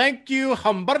 Thank you,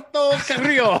 Humberto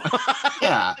Carrillo.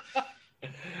 Yeah.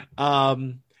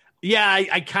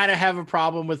 I kind of have a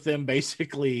problem with them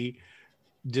basically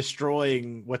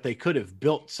destroying what they could have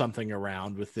built something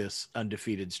around with this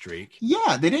undefeated streak.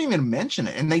 Yeah, they didn't even mention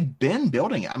it, and they've been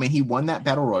building it. I mean, he won that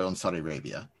Battle Royal in Saudi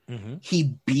Arabia.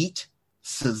 He beat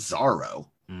Cesaro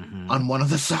on one of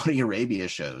the Saudi Arabia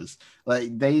shows.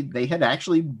 Like they had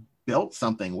actually built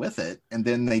something with it, and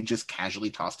then they just casually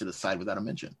tossed it aside without a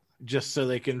mention. Just so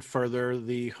they can further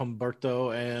the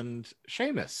Humberto and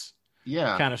Sheamus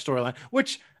kind of storyline,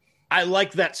 which I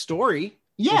like that story.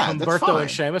 Yeah, Humberto and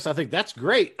Sheamus. I think that's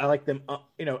great. I like them,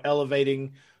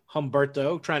 elevating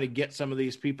Humberto, trying to get some of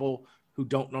these people who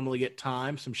don't normally get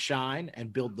time, some shine,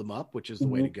 and build them up, which is the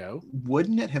way to go.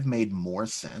 Wouldn't it have made more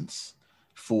sense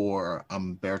for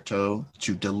Humberto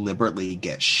to deliberately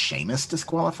get Sheamus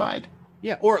disqualified?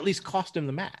 Yeah, or at least cost him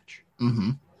the match.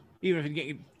 Mm-hmm. Even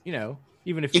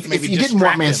if if you didn't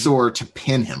want Mansoor to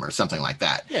pin him or something like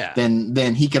that,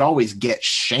 then he could always get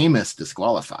Sheamus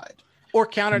disqualified or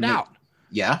counted out.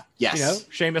 Yeah. Yes.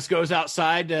 Sheamus goes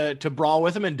outside to brawl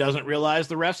with him and doesn't realize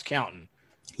the ref's counting.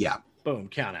 Yeah. Boom,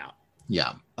 count out.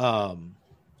 Yeah.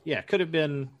 Could have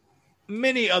been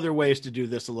many other ways to do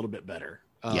this a little bit better.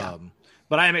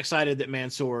 But I am excited that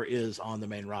Mansoor is on the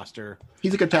main roster.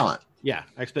 He's a good talent. Yeah,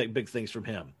 I expect big things from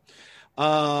him.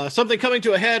 Something coming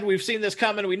to a head. We've seen this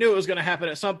coming. We knew it was going to happen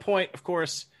at some point. Of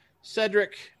course,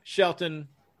 Cedric, Shelton,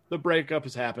 the breakup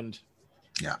has happened.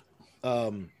 Yeah.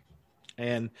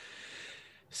 And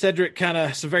Cedric kind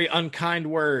of some very unkind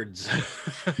words.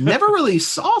 Never really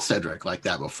saw Cedric like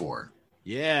that before.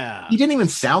 Yeah. He didn't even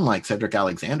sound like Cedric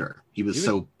Alexander. He was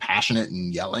so passionate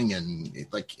and yelling, and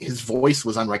his voice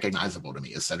was unrecognizable to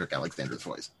me as Cedric Alexander's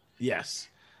voice. Yes.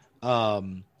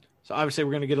 So obviously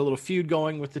we're going to get a little feud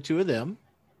going with the two of them,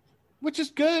 which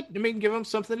is good. I mean, give them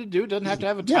something to do. Doesn't have to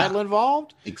have a title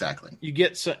involved. Exactly. You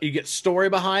get story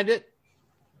behind it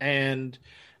and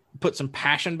put some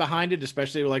passion behind it,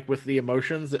 especially like with the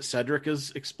emotions that Cedric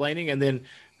is explaining. And then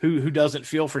who doesn't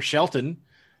feel for Shelton,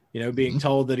 being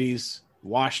told that he's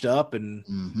washed up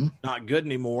and not good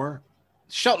anymore.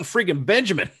 Shelton freaking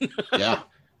Benjamin. Yeah.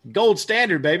 Gold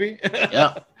standard, baby.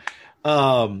 Yeah.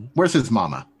 Where's his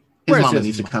mama? His mama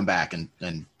needs to come back and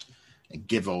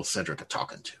give old Cedric a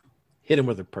talking to. Hit him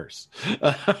with her purse.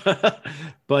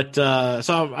 But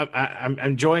so I'm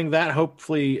enjoying that.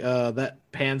 Hopefully that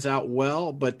pans out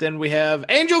well. But then we have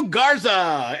Angel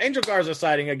Garza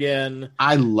sighting again.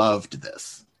 I loved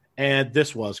this. And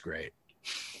this was great.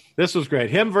 This was great.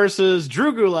 Him versus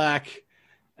Drew Gulak,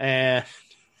 and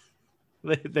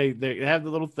they have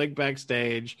the little thing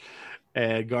backstage,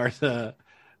 and Garza,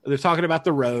 they're talking about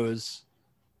the rose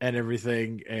and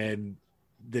everything, and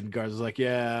then Garza's like,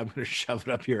 "Yeah, I'm gonna shove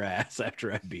it up your ass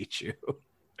after I beat you,"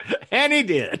 and he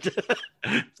did.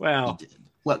 Well, He did.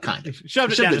 What kind of?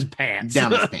 shoved it down his pants,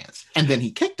 and then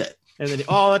he kicked it. and then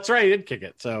oh, that's right, he did kick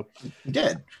it. So He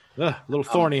did. a little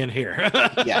thorny in here.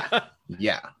 Yeah.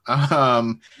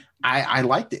 I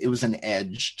liked it. It was an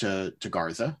edge to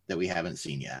Garza that we haven't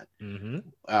seen yet.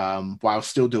 Mm-hmm. While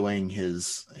still doing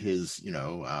his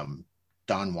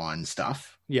Don Juan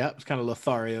stuff. Yeah, it's kind of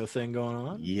Lothario thing going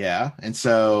on. Yeah, and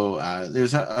so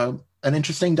there's an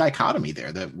interesting dichotomy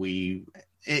there that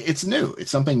it's new.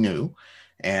 It's something new,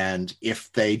 and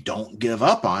if they don't give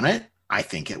up on it, I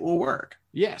think it will work.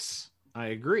 Yes, I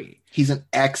agree. He's an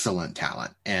excellent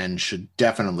talent and should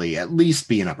definitely at least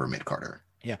be an upper mid-carder.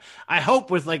 Yeah, I hope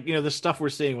with the stuff we're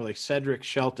seeing with Cedric,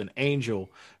 Shelton,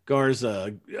 Angel,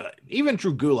 Garza, even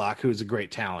Drew Gulak, who's a great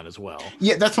talent as well.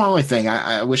 Yeah, that's my only thing.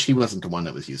 I wish he wasn't the one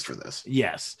that was used for this.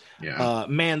 Yes. Yeah.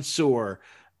 Mansoor.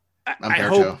 I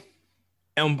Humberto.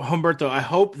 hope Humberto. I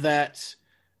hope that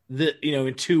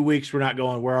in 2 weeks we're not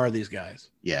going, where are these guys?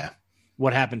 Yeah.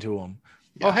 What happened to them?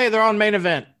 Yeah. Oh, hey, they're on main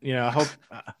event. I hope.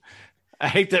 I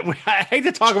hate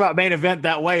to talk about main event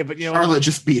that way, but Charlotte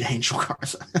just beat Angel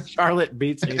Garza. Charlotte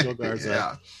beats Angel Garza.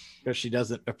 Yeah. Because she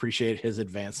doesn't appreciate his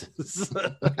advances.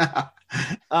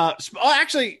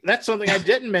 Actually, that's something I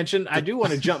didn't mention. I do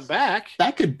want to jump back.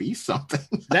 That could be something.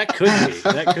 That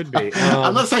could be.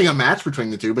 I'm not saying a match between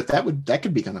the two, but that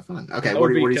could be kind of fun. Okay, what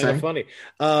are you saying? Funny.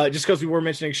 Just because we were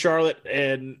mentioning Charlotte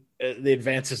and the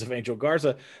advances of Angel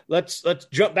Garza, let's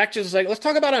jump back just a second. Let's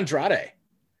talk about Andrade.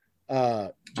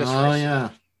 Yeah.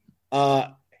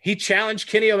 He challenged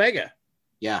Kenny Omega.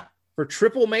 Yeah. For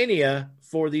Triple Mania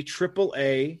for the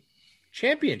AAA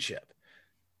championship.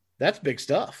 That's big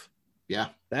stuff. Yeah.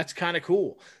 That's kind of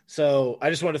cool. So I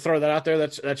just wanted to throw that out there.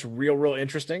 That's real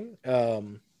interesting.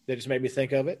 That just made me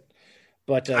think of it.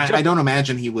 But I don't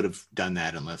imagine he would have done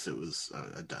that unless it was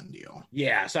a done deal.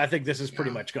 Yeah. So I think this is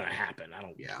pretty much going to happen.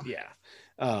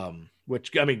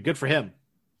 Which, I mean, good for him.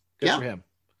 Good for him.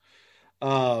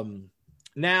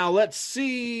 Now let's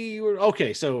see.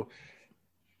 Okay.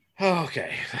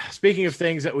 Speaking of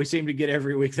things that we seem to get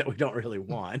every week that we don't really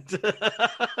want,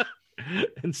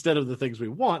 instead of the things we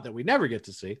want that we never get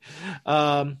to see.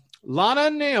 Lana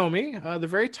and Naomi, they're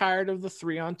very tired of the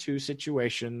 3-on-2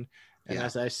 situation. And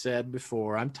as I said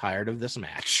before, I'm tired of this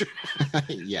match.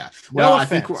 Yeah. Well, No I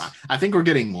think we're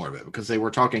getting more of it because they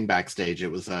were talking backstage.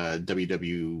 It was a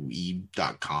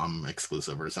WWE.com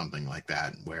exclusive or something like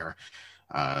that, where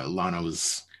Lana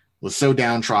was so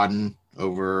downtrodden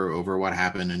over what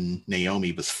happened, and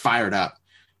Naomi was fired up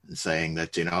and saying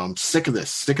that, I'm sick of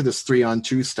this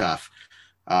 3-on-2 stuff.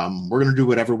 We're going to do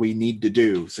whatever we need to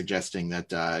do, suggesting that,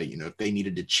 if they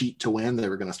needed to cheat to win, they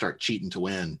were going to start cheating to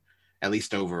win, at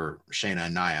least over Shayna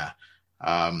and Nia.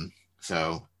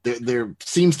 So there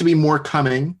seems to be more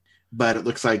coming, but it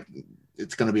looks like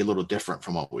it's going to be a little different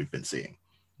from what we've been seeing.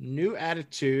 New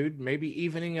attitude, maybe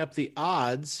evening up the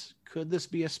odds. Could this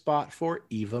be a spot for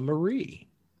Eva Marie?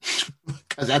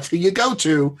 Because that's who you go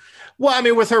to. Well, I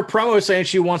mean, with her promo saying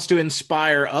she wants to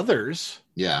inspire others.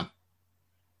 Yeah.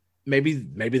 Maybe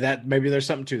there's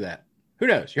something to that. Who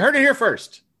knows? You heard it here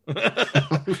first. You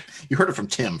heard it from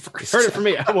Tim first. You heard it from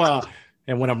me. Well,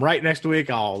 and when I'm right next week,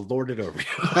 I'll lord it over you.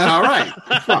 All right.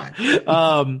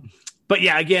 Fine. But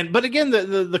again,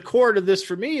 the core to this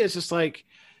for me is just like,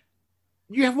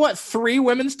 you have 3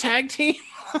 women's tag team?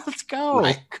 Let's go.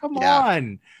 Right. Come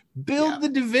on. Build the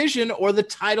division, or the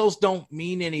titles don't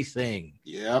mean anything.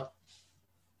 Yep.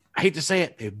 I hate to say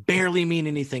it. They barely mean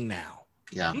anything now.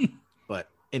 Yeah. But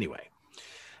anyway,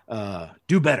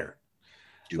 do better.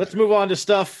 Let's move on to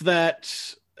stuff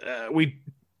that we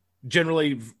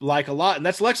generally like a lot, and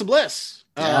that's Alexa Bliss.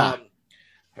 Yeah.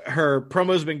 Her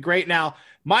promo has been great. Now,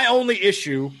 my only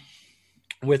issue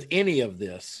with any of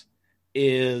this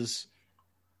is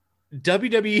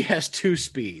WWE has 2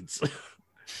 speeds.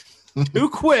 Too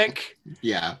quick,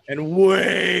 and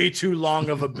way too long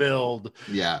of a build.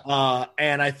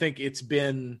 And I think it's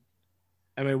been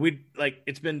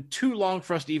too long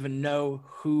for us to even know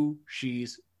who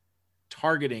she's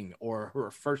targeting or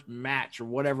her first match or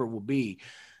whatever it will be.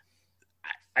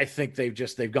 I think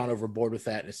they've gone overboard with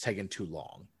that, and it's taken too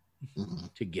long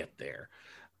to get there.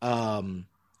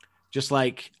 Just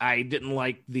like I didn't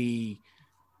like the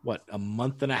a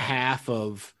month and a half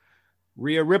of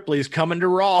Rhea Ripley's coming to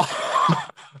Raw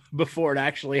before it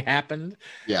actually happened.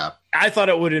 Yeah. I thought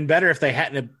it would have been better if they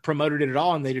hadn't have promoted it at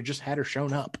all and they'd have just had her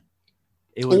shown up.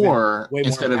 It would Or way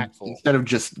more impactful. instead of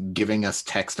just giving us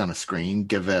text on a screen,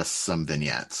 give us some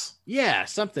vignettes. Yeah,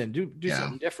 something. Do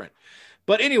something different.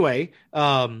 But anyway,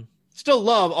 still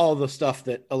love all the stuff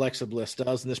that Alexa Bliss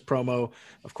does in this promo.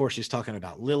 Of course, she's talking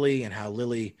about Lily and how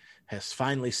Lily has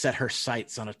finally set her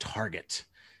sights on a target.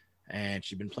 And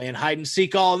she's been playing hide and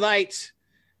seek all night.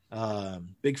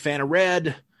 Big fan of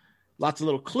red. Lots of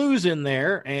little clues in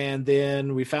there. And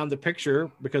then we found the picture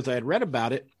because I had read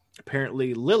about it.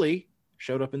 Apparently, Lily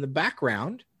showed up in the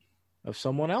background of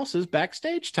someone else's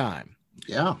backstage time.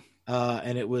 Yeah.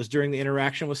 And it was during the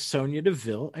interaction with Sonya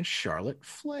Deville and Charlotte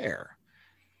Flair.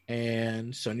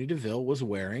 And Sonya Deville was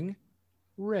wearing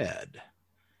red.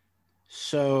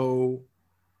 So,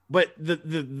 but the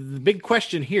big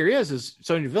question here is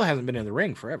Sonya Deville hasn't been in the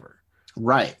ring forever.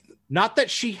 Right. Not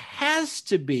that she has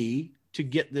to be to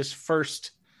get this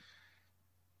first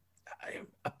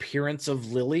appearance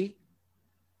of Lily,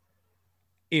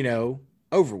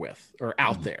 over with or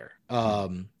out there.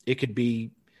 It could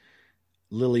be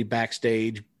Lily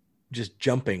backstage just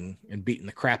jumping and beating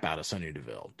the crap out of Sonya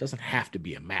Deville. It doesn't have to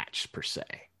be a match per se.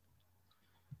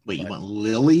 Wait, you want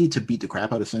Lily to beat the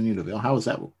crap out of Sonya Deville? How would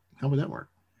that work?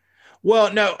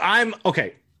 Well, no, I'm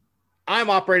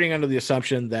operating under the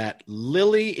assumption that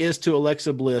Lily is to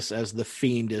Alexa Bliss as the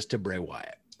Fiend is to Bray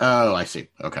Wyatt. Oh, I see.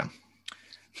 Okay.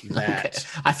 Okay.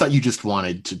 I thought you just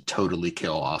wanted to totally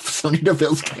kill off Sonya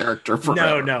Deville's character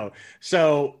forever. No.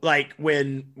 So, like,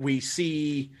 when we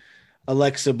see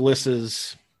Alexa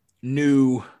Bliss's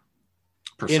new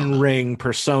in-ring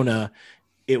persona,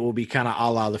 it will be kind of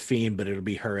a la the Fiend, but it'll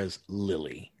be her as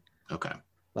Lily. Okay.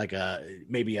 Like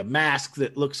maybe a mask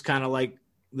that looks kind of like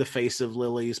the face of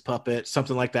Lily's puppet,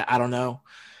 something like that. I don't know.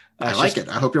 I like it.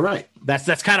 I hope you're right.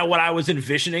 That's kind of what I was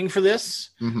envisioning for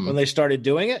this when they started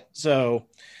doing it. So,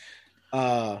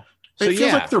 it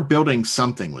feels like they're building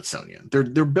something with Sonya.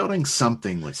 They're building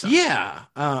something with Sonya. Yeah,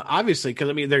 obviously, because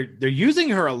I mean they're using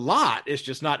her a lot. It's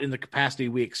just not in the capacity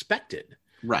we expected.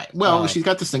 Right. Well, she's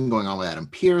got this thing going on with Adam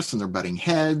Pearce, and they're butting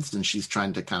heads, and she's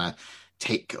trying to kind of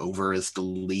take over as the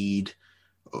lead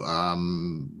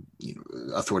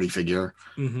authority figure.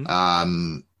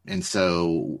 And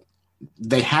so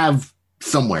they have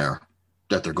somewhere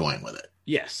that they're going with it.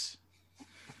 Yes.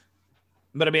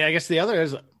 But I mean, I guess the other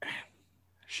is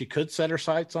she could set her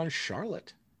sights on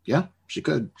Charlotte. Yeah, she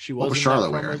could. What was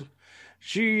Charlotte wearing?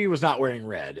 She was not wearing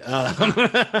red.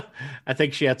 I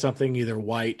think she had something either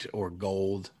white or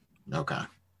gold. Okay.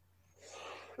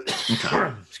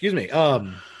 Excuse me.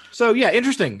 So yeah,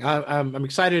 interesting. I'm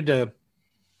excited to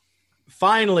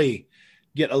finally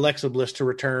get Alexa Bliss to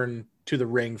return to the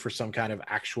ring for some kind of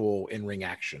actual in-ring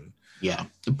action. Yeah.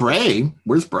 Bray,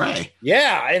 where's Bray?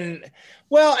 Yeah, and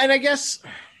I guess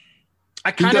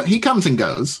he comes and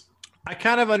goes. I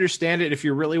kind of understand it if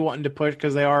you're really wanting to push,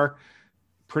 because they are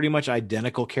pretty much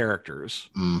identical characters.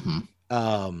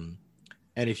 And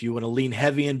if you want to lean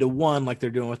heavy into one, like they're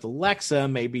doing with Alexa,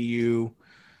 maybe you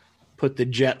put the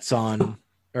Jets on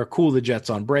or cool the Jets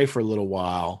on Bray for a little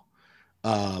while.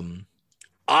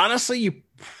 Honestly, you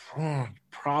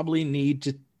probably need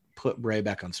to put Bray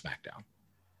back on SmackDown.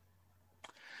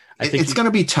 I think it's going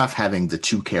to be tough having the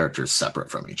two characters separate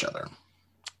from each other.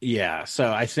 Yeah,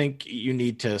 so I think you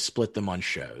need to split them on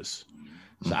shows.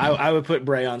 So I would put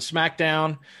Bray on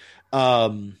SmackDown, or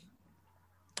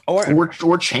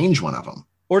change one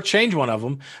of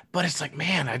them. But it's like,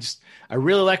 man, I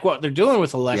really like what they're doing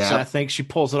with Alexa. Yeah. I think she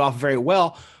pulls it off very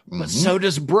well, but so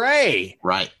does Bray.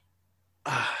 Right.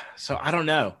 So I don't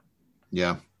know.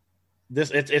 Yeah.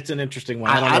 It's an interesting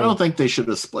one. I don't think they should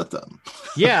have split them.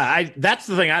 Yeah, that's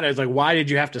the thing. It's like, why did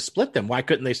you have to split them? Why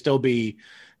couldn't they still be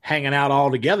hanging out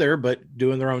all together, but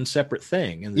doing their own separate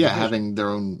thing? And having their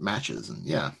own matches, and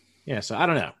yeah. So I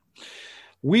don't know.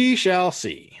 We shall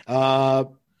see.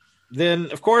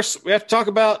 Then, of course, we have to talk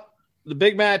about the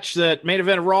big match that main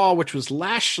event of Raw, which was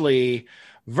Lashley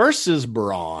versus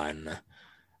Braun.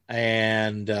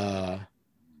 And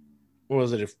what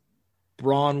was it? If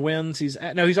Braun wins, he's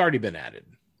already been added.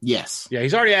 Yes. Yeah,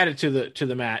 he's already added to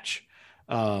the match.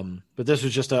 But this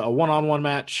was just a one-on-one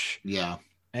match. Yeah.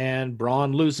 And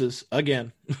Braun loses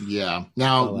again. Yeah.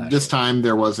 Now, this time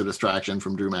there was a distraction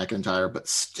from Drew McIntyre, but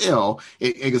still,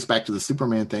 it goes back to the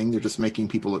Superman thing. They're just making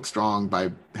people look strong by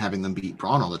having them beat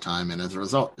Braun all the time. And as a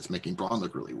result, it's making Braun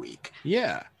look really weak.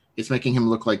 Yeah. It's making him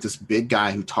look like this big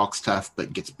guy who talks tough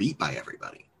but gets beat by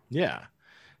everybody. Yeah.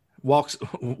 Walks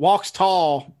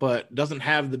tall, but doesn't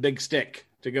have the big stick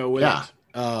to go with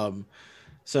it.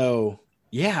 So,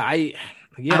 yeah, I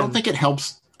don't think it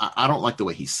helps. I don't like the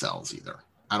way he sells either.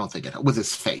 I don't think it with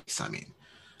his face. I mean,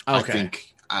 okay. I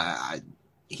think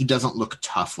he doesn't look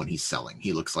tough when he's selling.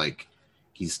 He looks like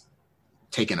he's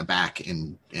taken aback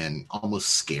and almost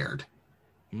scared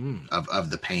of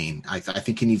the pain. I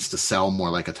think he needs to sell more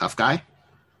like a tough guy.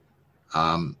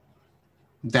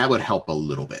 That would help a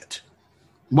little bit.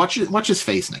 Watch his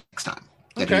face next time.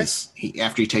 That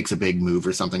after he takes a big move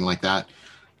or something like that.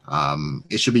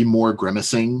 It should be more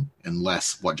grimacing and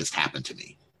less what just happened to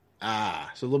me. So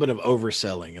a little bit of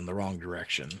overselling in the wrong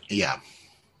direction. Yeah.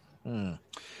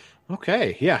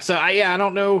 Okay. Yeah. So I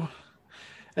don't know.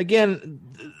 Again,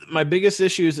 my biggest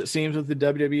issues, it seems, with the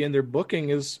WWE and their booking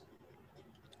is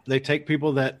they take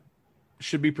people that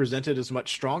should be presented as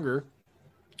much stronger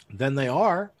than they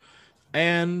are,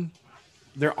 and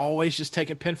they're always just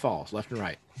taking pinfalls left and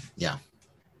right. Yeah.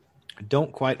 I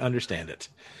don't quite understand it.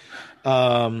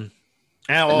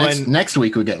 Next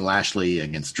week we get Lashley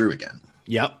against Drew again.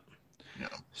 Yep. Yeah.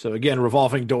 So again,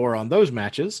 revolving door on those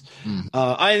matches. And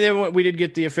then we did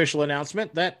get the official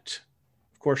announcement that,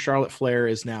 of course, Charlotte Flair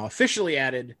is now officially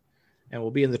added and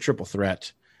will be in the triple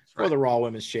threat for the Raw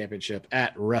Women's Championship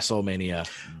at WrestleMania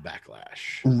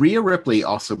Backlash. Rhea Ripley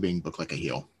also being booked like a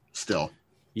heel still.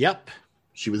 Yep.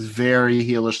 She was very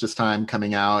heelish this time,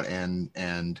 coming out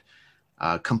and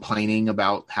complaining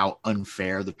about how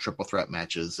unfair the triple threat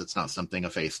match is. It's not something a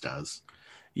face does.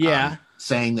 Yeah.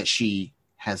 Saying that she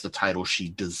has the title she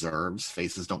deserves.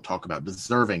 Faces don't talk about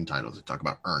deserving titles. They talk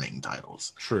about earning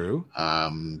titles. True.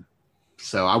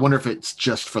 So I wonder if it's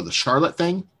just for the Charlotte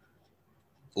thing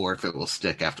or if it will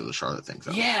stick after the Charlotte thing.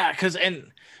 So. Yeah, because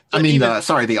the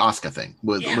Asuka thing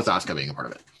with Asuka being a part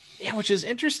of it. Yeah, which is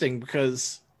interesting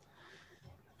because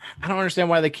I don't understand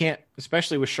why they can't,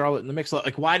 especially with Charlotte in the mix.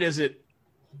 Like, why does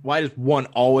one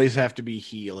always have to be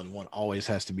heel and one always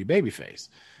has to be babyface?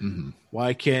 Mm-hmm.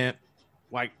 Why couldn't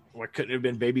it have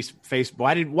been babyface?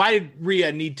 Why did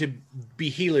Rhea need to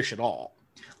be heelish at all?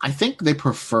 I think they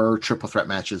prefer triple threat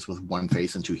matches with one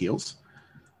face and two heels.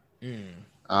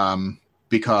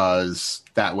 Because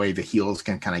that way the heels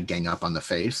can kind of gang up on the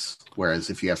face. Whereas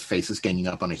if you have faces ganging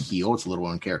up on a heel, it's a little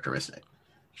uncharacteristic.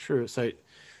 True. So,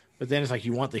 but then it's like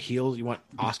you want the heels, you want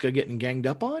Asuka getting ganged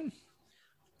up on?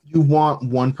 You want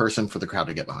one person for the crowd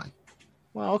to get behind.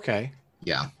 Well, okay.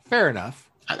 Yeah. Fair enough.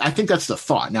 I think that's the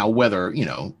thought. Now, whether, you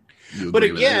but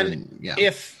again,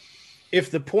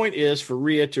 if the point is for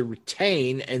Rhea to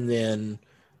retain and then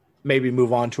maybe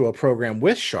move on to a program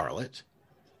with Charlotte,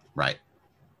 right?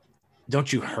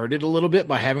 Don't you hurt it a little bit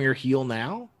by having her heel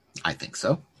now? I think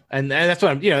so. And that's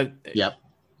what I'm, Yep.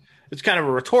 It's kind of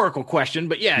a rhetorical question,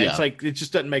 but it's like, it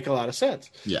just doesn't make a lot of sense.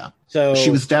 Yeah. So she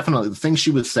was definitely, the things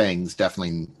she was saying is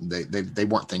definitely, they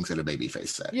weren't things that a babyface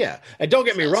said. Yeah. And don't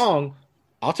get me wrong.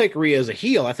 I'll take Rhea as a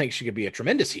heel. I think she could be a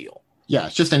tremendous heel. Yeah.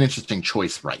 It's just an interesting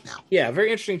choice right now. Yeah. Very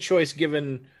interesting choice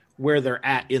given where they're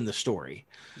at in the story.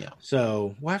 Yeah.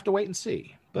 So we'll have to wait and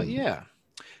see, but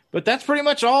but that's pretty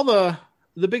much all the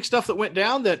big stuff that went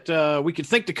down that we could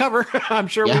think to cover. I'm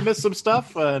sure we missed some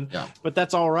stuff, but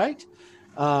that's all right.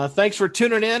 Thanks for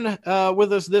tuning in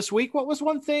with us this week. What was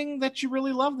one thing that you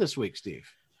really loved this week, Steve?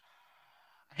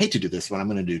 I hate to do this one. I'm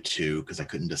going to do two because I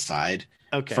couldn't decide.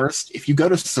 Okay. First, if you go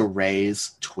to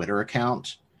Saray's Twitter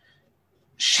account,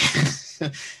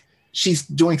 she's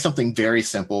doing something very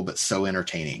simple but so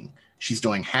entertaining. She's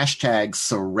doing hashtag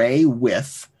Saray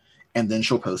with, and then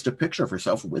she'll post a picture of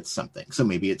herself with something. So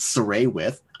maybe it's Saray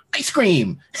with ice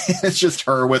cream. It's just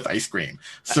her with ice cream.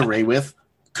 Saray with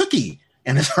cookie.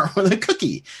 And it's her with a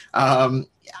cookie.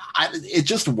 It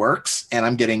just works, and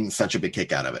I'm getting such a big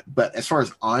kick out of it. But as far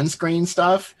as on-screen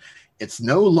stuff, it's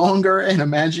no longer an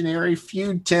imaginary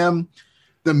feud, Tim.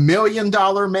 The $1 Million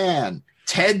Man,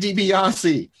 Ted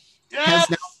DiBiase, has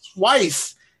now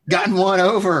twice gotten one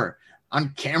over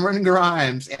on Cameron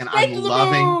Grimes, and I'm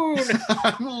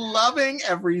loving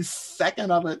every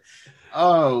second of it.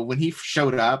 Oh, when he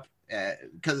showed up,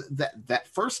 because that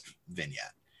first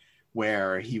vignette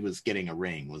where he was getting a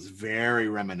ring was very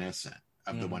reminiscent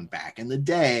of the one back in the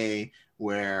day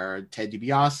where Ted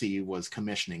DiBiase was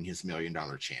commissioning his $1 Million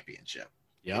Championship.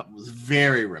 Yep. It was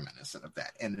very reminiscent of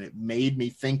that, and it made me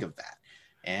think of that.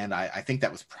 And I think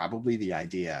that was probably the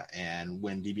idea. And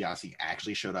when DiBiase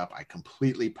actually showed up, I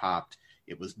completely popped.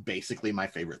 It was basically my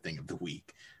favorite thing of the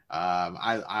week.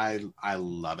 I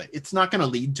love it. It's not going to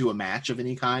lead to a match of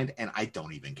any kind, and I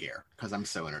don't even care because I'm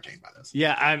so entertained by this.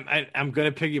 Yeah, I'm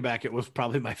going to piggyback. It was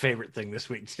probably my favorite thing this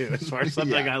week too, as far as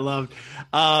something I loved.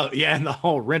 And the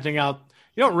whole renting out.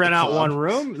 You don't rent out one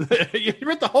room; you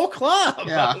rent the whole club.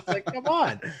 Yeah, it's like, come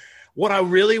on. What I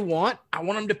really want, I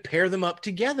want them to pair them up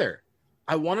together.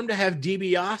 I want him to have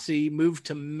DiBiase move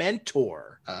to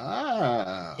mentor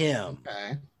him.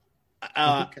 Okay.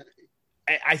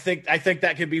 I think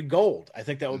that could be gold. I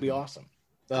think that would be awesome.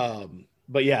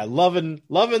 But yeah, loving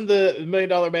the $1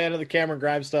 Million Man and the Cameron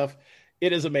Grimes stuff.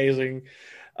 It is amazing.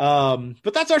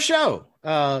 But that's our show.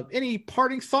 Any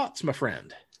parting thoughts, my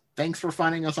friend? Thanks for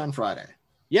finding us on Friday.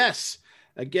 Yes.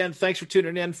 Again, thanks for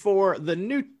tuning in for the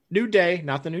new day,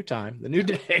 not the new time, the new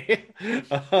day.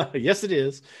 Yes, it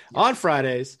is on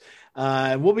Fridays.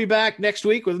 We'll be back next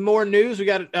week with more news. We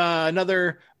got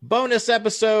another bonus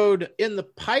episode in the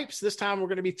pipes. This time we're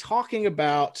going to be talking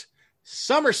about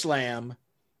SummerSlam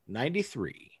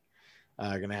 93.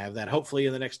 Going to have that hopefully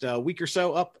in the next week or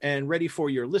so up and ready for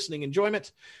your listening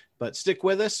enjoyment. But stick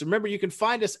with us. Remember, you can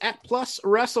find us at Plus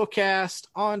WrestleCast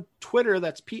on Twitter.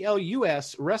 That's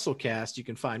PLUS WrestleCast. You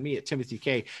can find me at Timothy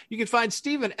K. You can find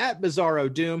Steven at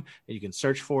Bizarro Doom. And you can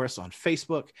search for us on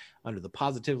Facebook under the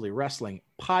Positively Wrestling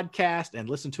Podcast and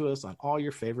listen to us on all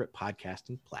your favorite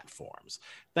podcasting platforms.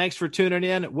 Thanks for tuning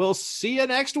in. We'll see you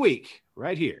next week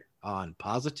right here on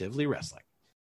Positively Wrestling.